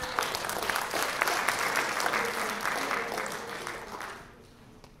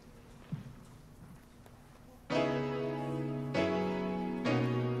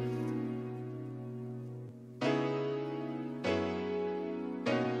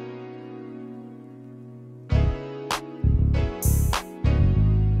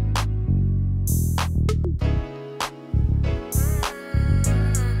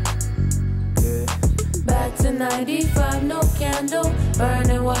 Back to 95, no candle,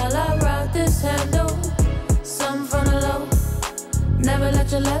 burning while I rock this handle. Some from the low, never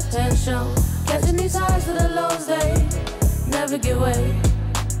let your left hand show. Catching these highs for the lows, they never get way.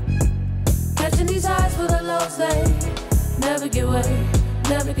 Catching these highs for the lows, they never get way,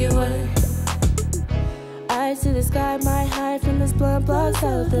 never get way. Eyes to the sky, my high from this blunt blocks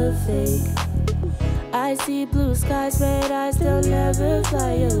out the fake. I see blue skies, red eyes, they'll never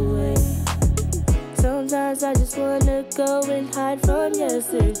fly away. Sometimes I just wanna go and hide from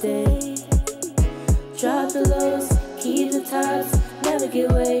yesterday. Drop the lows, keep the tops, never get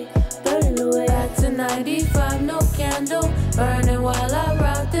way, burning away. Back to 95, no candle, burning while I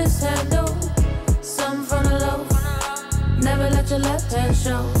rock this handle. Some from the low, never let your left hand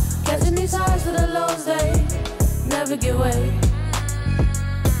show. Catching these highs for the lows, they never get way.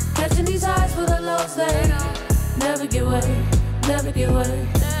 Catching these highs for the lows, they never get way, never get way.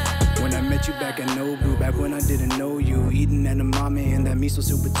 When I met you back at Nobu, back when I didn't know you, eating edamame and that miso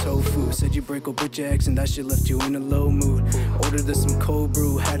soup with tofu. Said you break up with your ex and that shit left you in a low mood. Ordered us some cold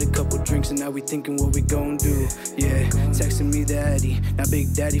brew, had a couple drinks and now we thinking what we gon' do. Yeah, texting me daddy, now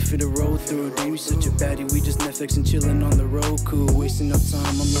big daddy finna roll through. Damn, you such a baddie, we just Netflix and chilling on the Roku, wasting up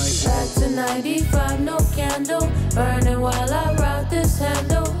time. I'm like, back to 95, no candle, burning while I rock this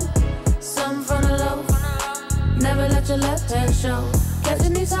handle. Some from the low, never let your left hand show.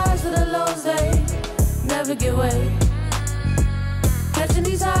 Catching these highs for the lows, they never get way. Catching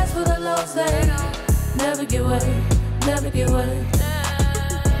these highs for the lows, they never get way, never get way.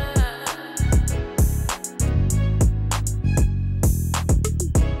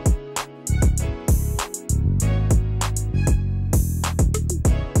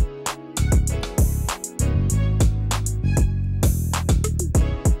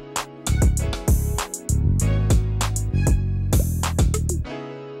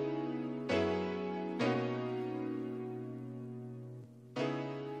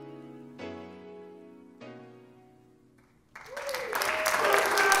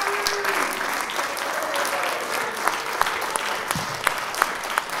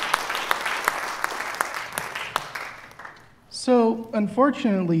 So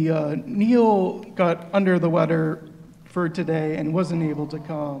unfortunately, Neil got under the weather for today and wasn't able to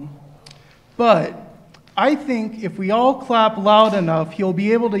come. But I think if we all clap loud enough, he'll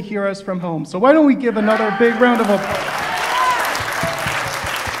be able to hear us from home. So why don't we give another big round of applause?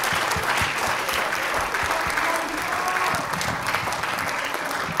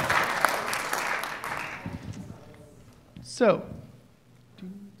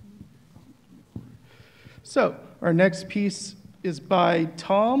 So our next piece is by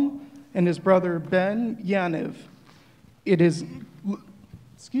Tom and his brother Ben Yaniv. It is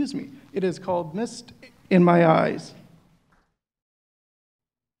called Mist in My Eyes.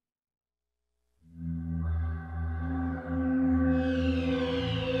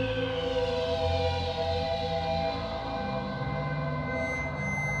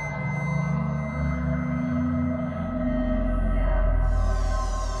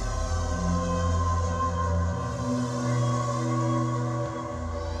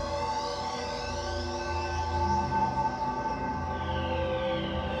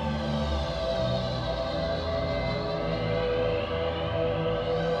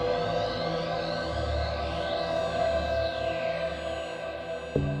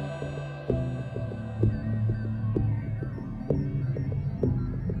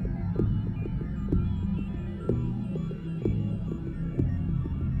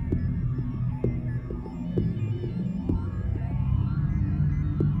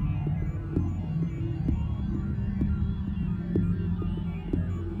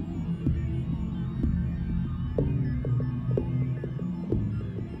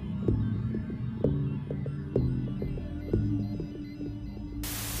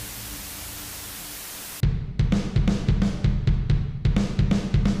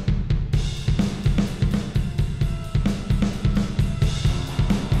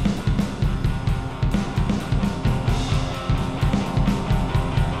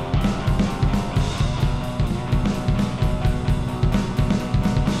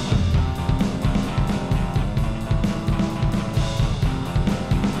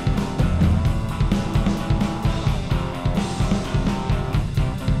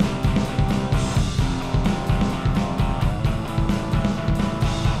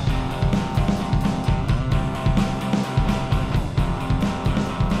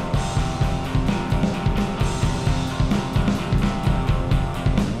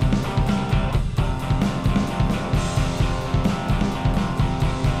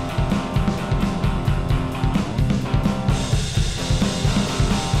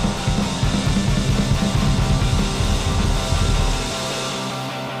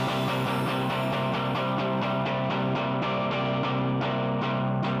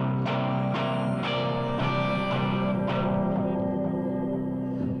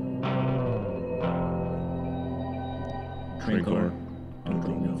 Train car, don't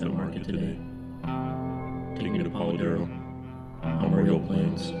drop me off at market today. Take me to Polidoro, Amarillo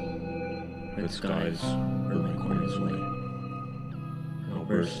Plains, red skies, or my corners away. And I'll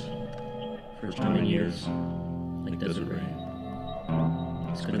burst, first time in years, like desert rain.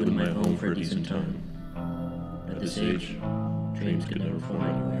 It's gonna be my home for a decent time. At this age, dreams could never fly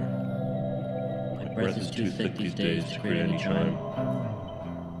anywhere. My breath is too thick these days to create any chime.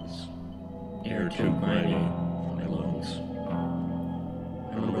 This air too grimy for my lungs.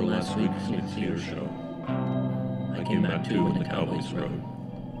 I remember last week from the theater show. I came back too when the Cowboys rode.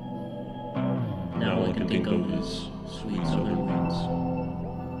 Now all I can think of is sweet southern winds.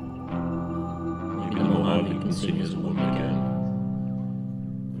 Maybe the Mojave can see me as a woman again.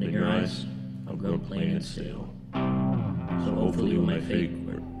 But in your eyes, I'll grow plain and stale. So hopefully when my fate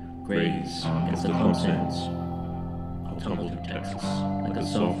graze against the clump sands, I'll tumble through Texas like a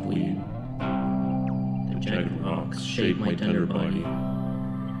soft weed. The jagged rocks shape my tender body.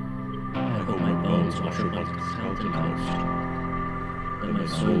 I hope my bones wash up on the skeleton coast. Let my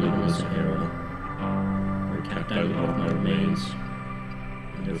soul live in the Sahara, where cacti live off my remains,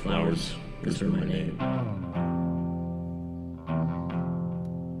 and their flowers whisper my name.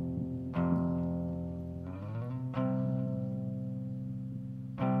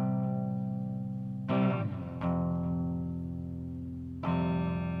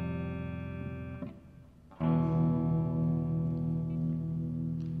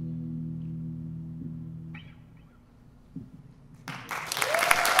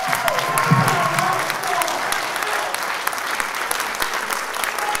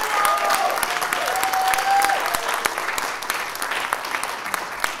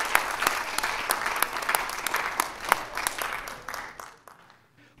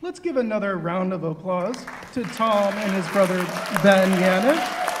 Let's give another round of applause to Tom and his brother Ben Yannick.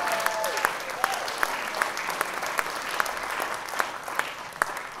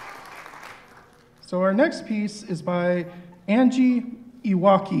 So our next piece is by Angie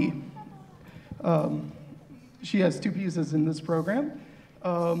Iwaki. She has two pieces in this program,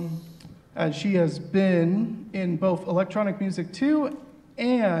 as she has been in both Electronic Music 2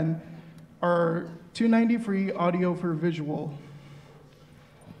 and our 290 free audio for visual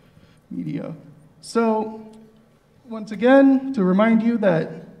media. So once again, to remind you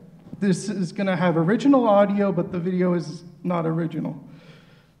that this is going to have original audio, but the video is not original.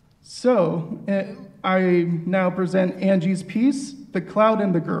 So I now present Angie's piece, The Cloud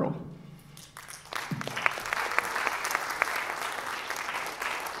and the Girl.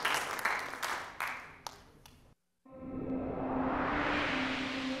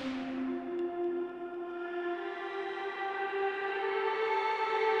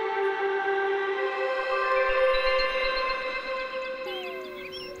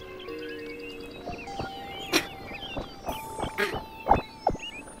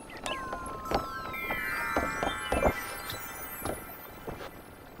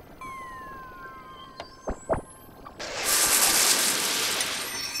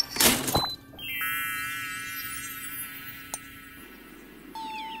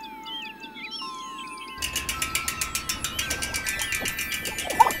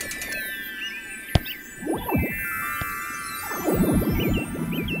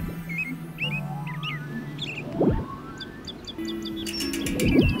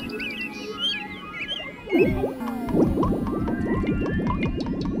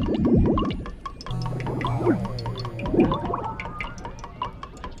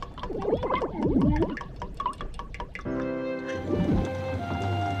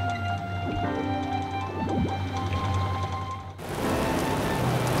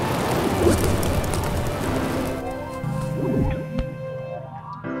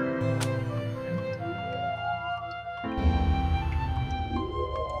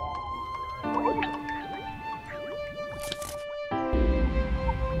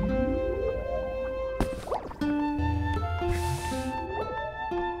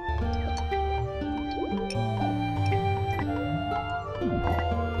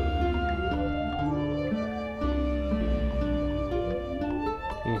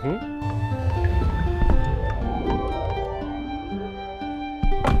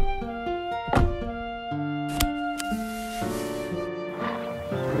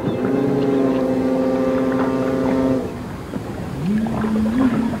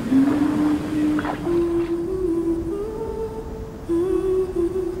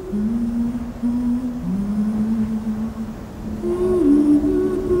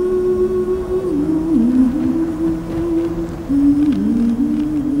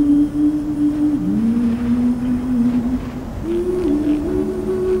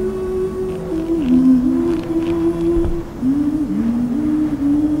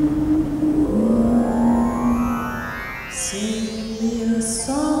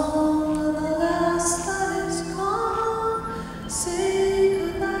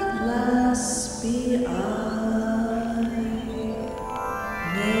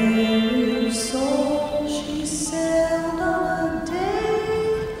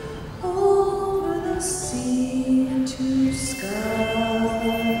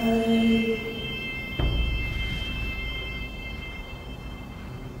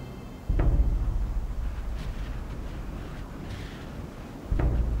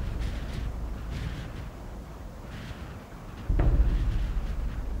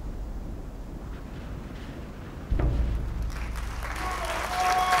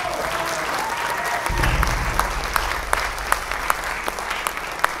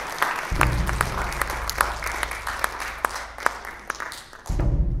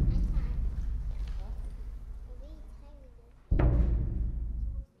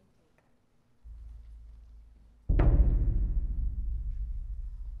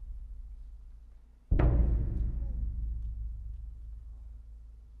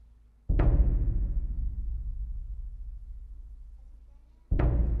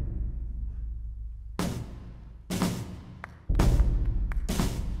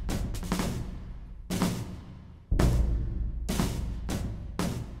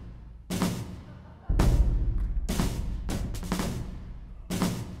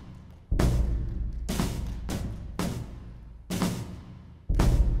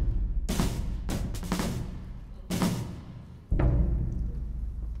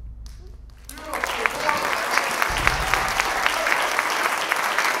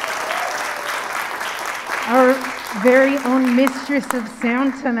 very own mistress of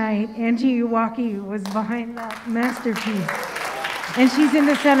sound tonight, Angie Iwaki, was behind that masterpiece. And she's in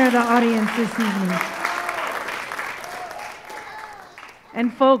the center of the audience this evening.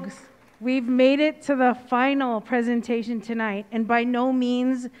 And folks, we've made it to the final presentation tonight, and by no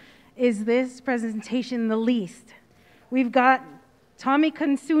means is this presentation the least. We've got Tommy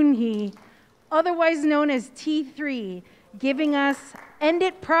Kansunhi, otherwise known as T3, giving us End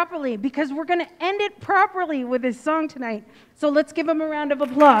It Properly, because we're gonna end it properly with this song tonight. So let's give him a round of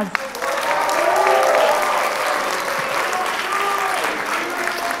applause.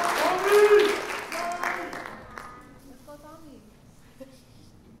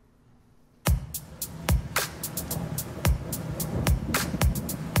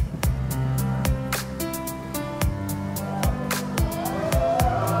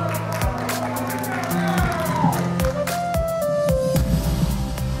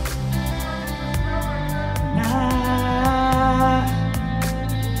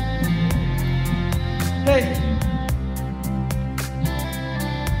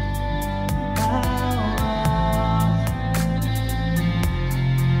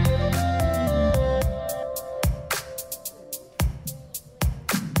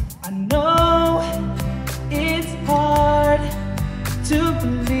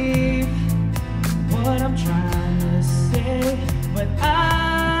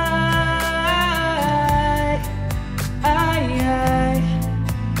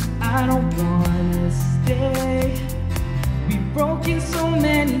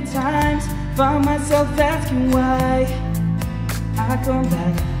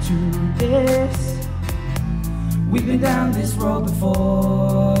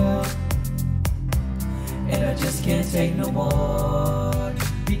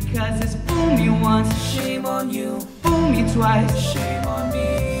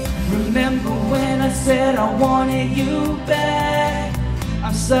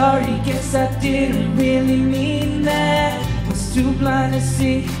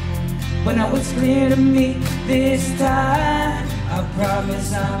 But now it's clear to me this time. I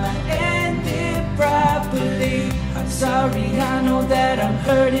promise I'ma end it properly. I'm sorry, I know that I'm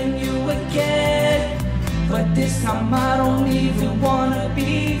hurting you again, but this time I don't even wanna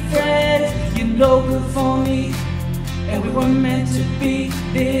be friends. You're no good for me, and we were meant to be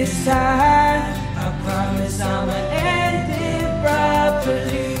this time. I promise I'ma end it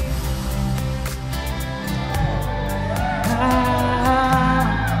properly.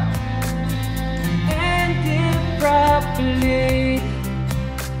 Properly.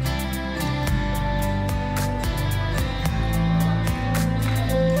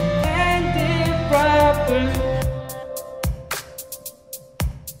 End it properly.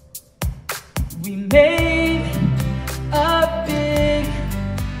 We made a big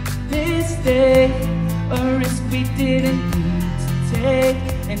mistake, a risk we didn't need to take,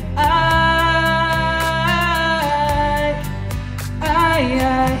 and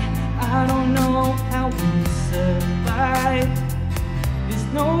I don't know how we survived. There's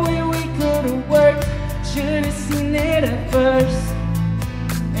no way we could have worked. Should have seen it at first,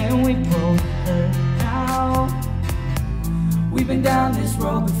 and we both hurt now. We've been down this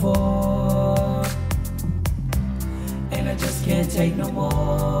road before, and I just can't take no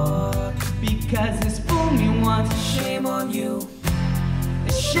more. Because it's fooled me once, shame on you,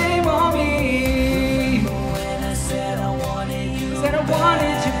 and shame on me. When I said I wanted you, said I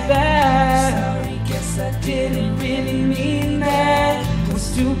wanted you back. Sorry, guess I didn't really mean that.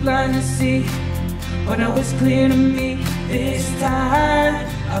 Was too blind to see, but now it's clear to me this time.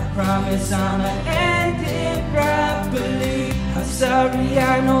 I promise I'ma end it properly. I'm sorry,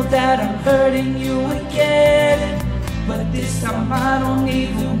 I know that I'm hurting you again, but this time I don't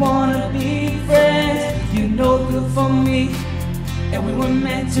even wanna be friends. You're no good for me, and we were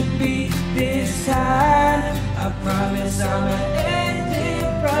meant to be this time. I promise I'ma end it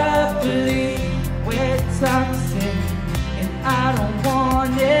properly. We're toxic, and I don't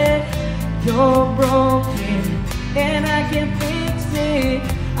want it. You're broken, and I can't fix it.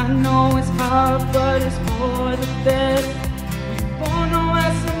 I know it's hard, but it's for the best. We both know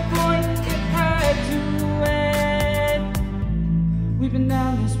at some point it had to end. We've been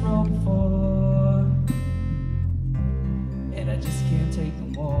down this road before, and I just can't take no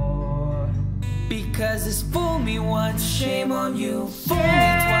more. Because it's fooled me once, shame on you. Fooled me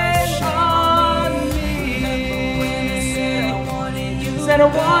twice, shame on me. Remember when I said I wanted you, said I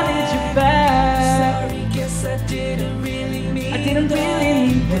wanted you back. Sorry, guess I didn't really mean, I didn't really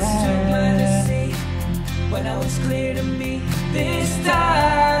mean that. It's too blind to see, but now it's clear to me this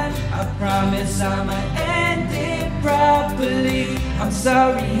time. I promise I'ma end it properly. I'm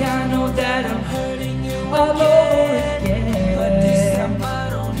sorry, I know that I'm hurting you all over again. But this time I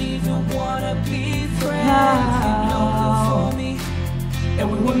don't even wanna be friends. You know good for me, and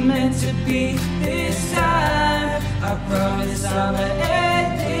we were meant to be this time. I promise I'ma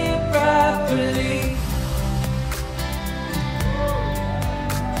end it properly.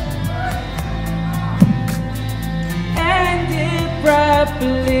 End it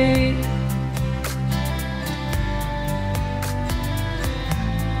properly.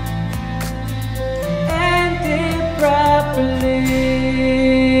 End it properly.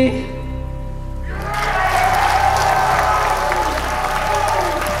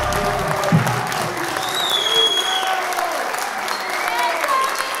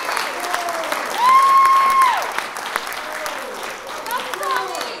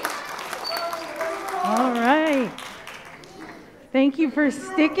 All right. Thank you for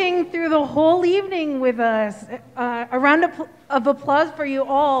sticking through the whole evening with us. A round of applause for you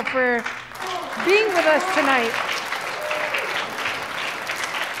all for being with us tonight.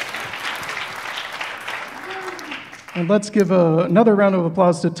 And let's give another round of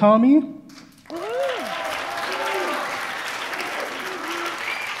applause to Tommy.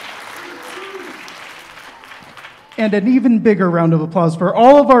 And an even bigger round of applause for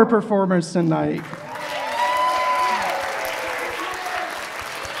all of our performers tonight.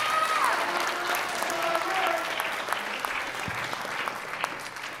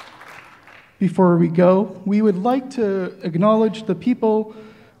 Before we go, we would like to acknowledge the people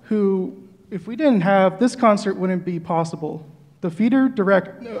who, if we didn't have, this concert wouldn't be possible. The feeder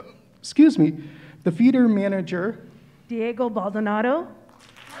manager, Diego Baldonado.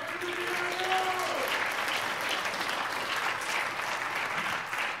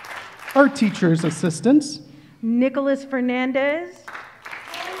 our teacher's assistants, Nicolas Fernandez.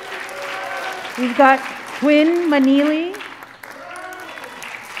 We've got Quinn Manili,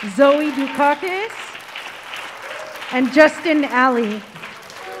 Zoe Dukakis, and Justin Alley.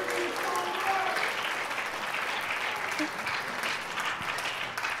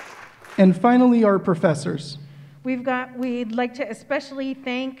 and finally our professors. We'd like to especially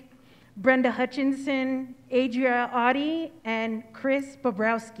thank Brenda Hutchinson, Adria Audi, and Chris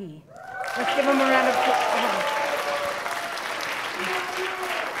Bobrowski. Let's give them a round of applause.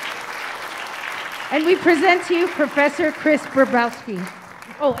 And we present to you Professor Chris Bobrowski.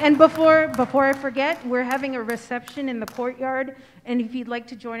 Oh, and before I forget, we're having a reception in the courtyard, and if you'd like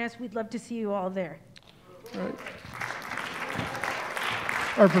to join us, we'd love to see you all there. All right.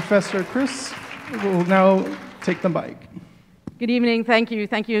 Our Professor Chris will now take the mic. Good evening. Thank you.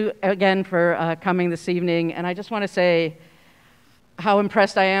 Thank you again for coming this evening. And I just want to say how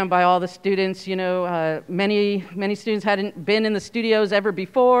impressed I am by all the students. You know, many students hadn't been in the studios ever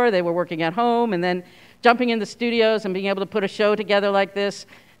before. They were working at home, and then jumping in the studios and being able to put a show together like this,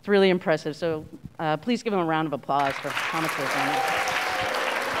 it's really impressive. So please give them a round of applause for how much they've done.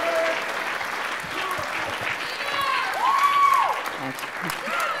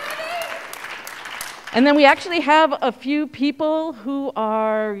 And then we actually have a few people who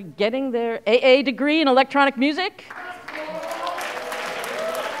are getting their AA degree in electronic music.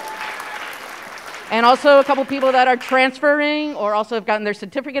 And also a couple people that are transferring or also have gotten their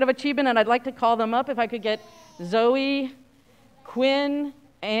certificate of achievement, and I'd like to call them up if I could get Zoe, Quinn,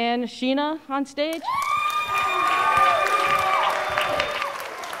 and Sheena on stage.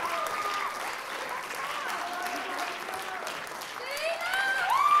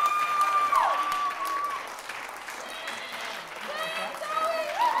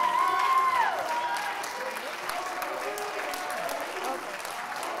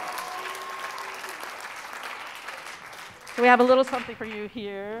 So we have a little something for you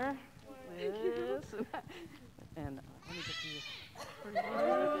here. This. And let me get you.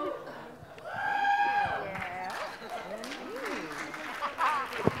 Yeah.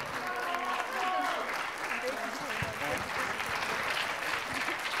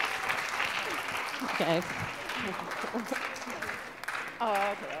 Okay.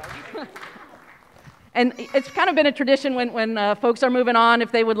 Oh, okay. And it's kind of been a tradition when folks are moving on,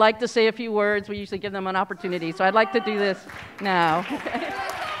 if they would like to say a few words, we usually give them an opportunity. So I'd like to do this now.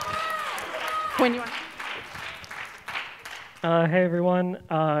 Quinn, you want Hey everyone,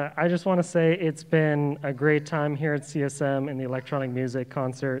 I just want to say it's been a great time here at CSM in the electronic music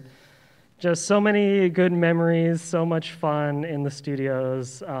concert. Just so many good memories, so much fun in the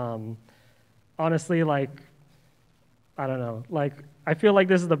studios. Honestly, like, I don't know, like, I feel like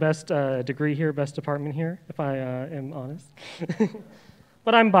this is the best degree here, best department here, if I am honest.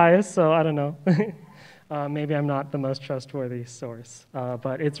 But I'm biased, so I don't know. Maybe I'm not the most trustworthy source.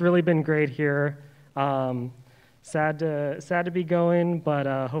 But it's really been great here. Sad to be going, but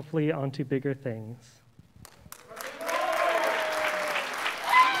hopefully on to bigger things.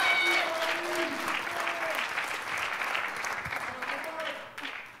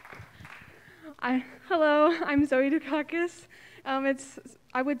 Hello, I'm Zoe Dukakis.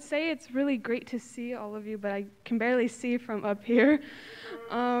 I would say it's really great to see all of you, but I can barely see from up here.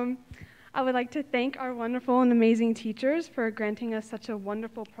 I would like to thank our wonderful and amazing teachers for granting us such a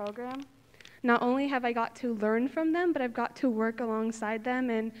wonderful program. Not only have I got to learn from them, but I've got to work alongside them,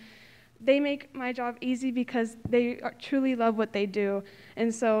 and they make my job easy because they truly love what they do.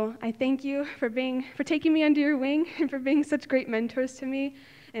 And so I thank you for taking me under your wing and for being such great mentors to me.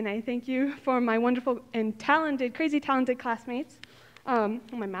 And I thank you for my wonderful and talented, crazy talented classmates.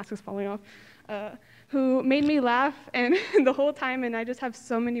 My mask is falling off. Who made me laugh and the whole time, and I just have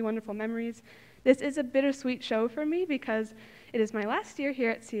so many wonderful memories. This is a bittersweet show for me because it is my last year here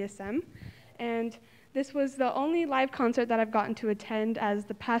at CSM, and this was the only live concert that I've gotten to attend, as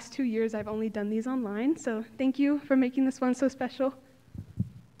the past 2 years I've only done these online, so thank you for making this one so special.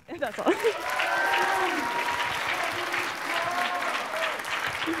 And that's all.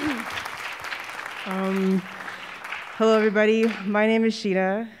 Hello, everybody. My name is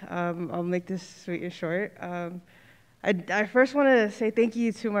Sheena. I'll make this sweet and short. I first want to say thank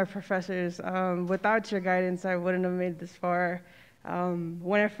you to my professors. Without your guidance, I wouldn't have made this far.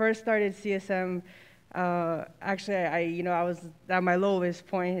 When I first started CSM, actually, I was at my lowest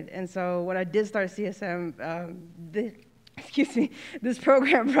point, and so when I did start CSM, this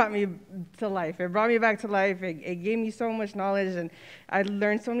program brought me to life. It brought me back to life. It gave me so much knowledge, and I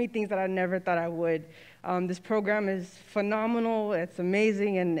learned so many things that I never thought I would. This program is phenomenal. It's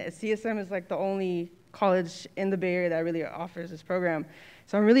amazing, and CSM is like the only college in the Bay Area that really offers this program.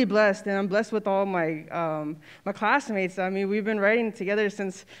 So I'm really blessed, and I'm blessed with all my my classmates. I mean, we've been writing together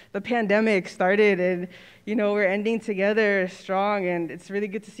since the pandemic started, and we're ending together strong, and it's really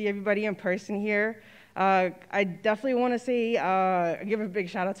good to see everybody in person here. I definitely want to say, give a big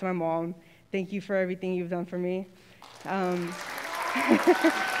shout out to my mom. Thank you for everything you've done for me.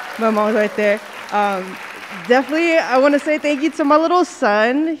 My mom's right there. Definitely, I want to say thank you to my little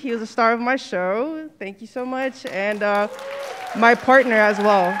son. He was a star of my show. Thank you so much. And my partner as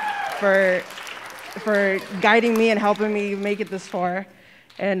well for guiding me and helping me make it this far.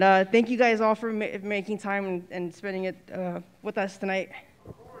 And thank you guys all for making time and spending it with us tonight.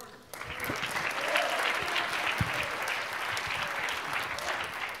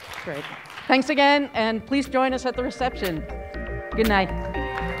 Great. Thanks again, and please join us at the reception. Good night.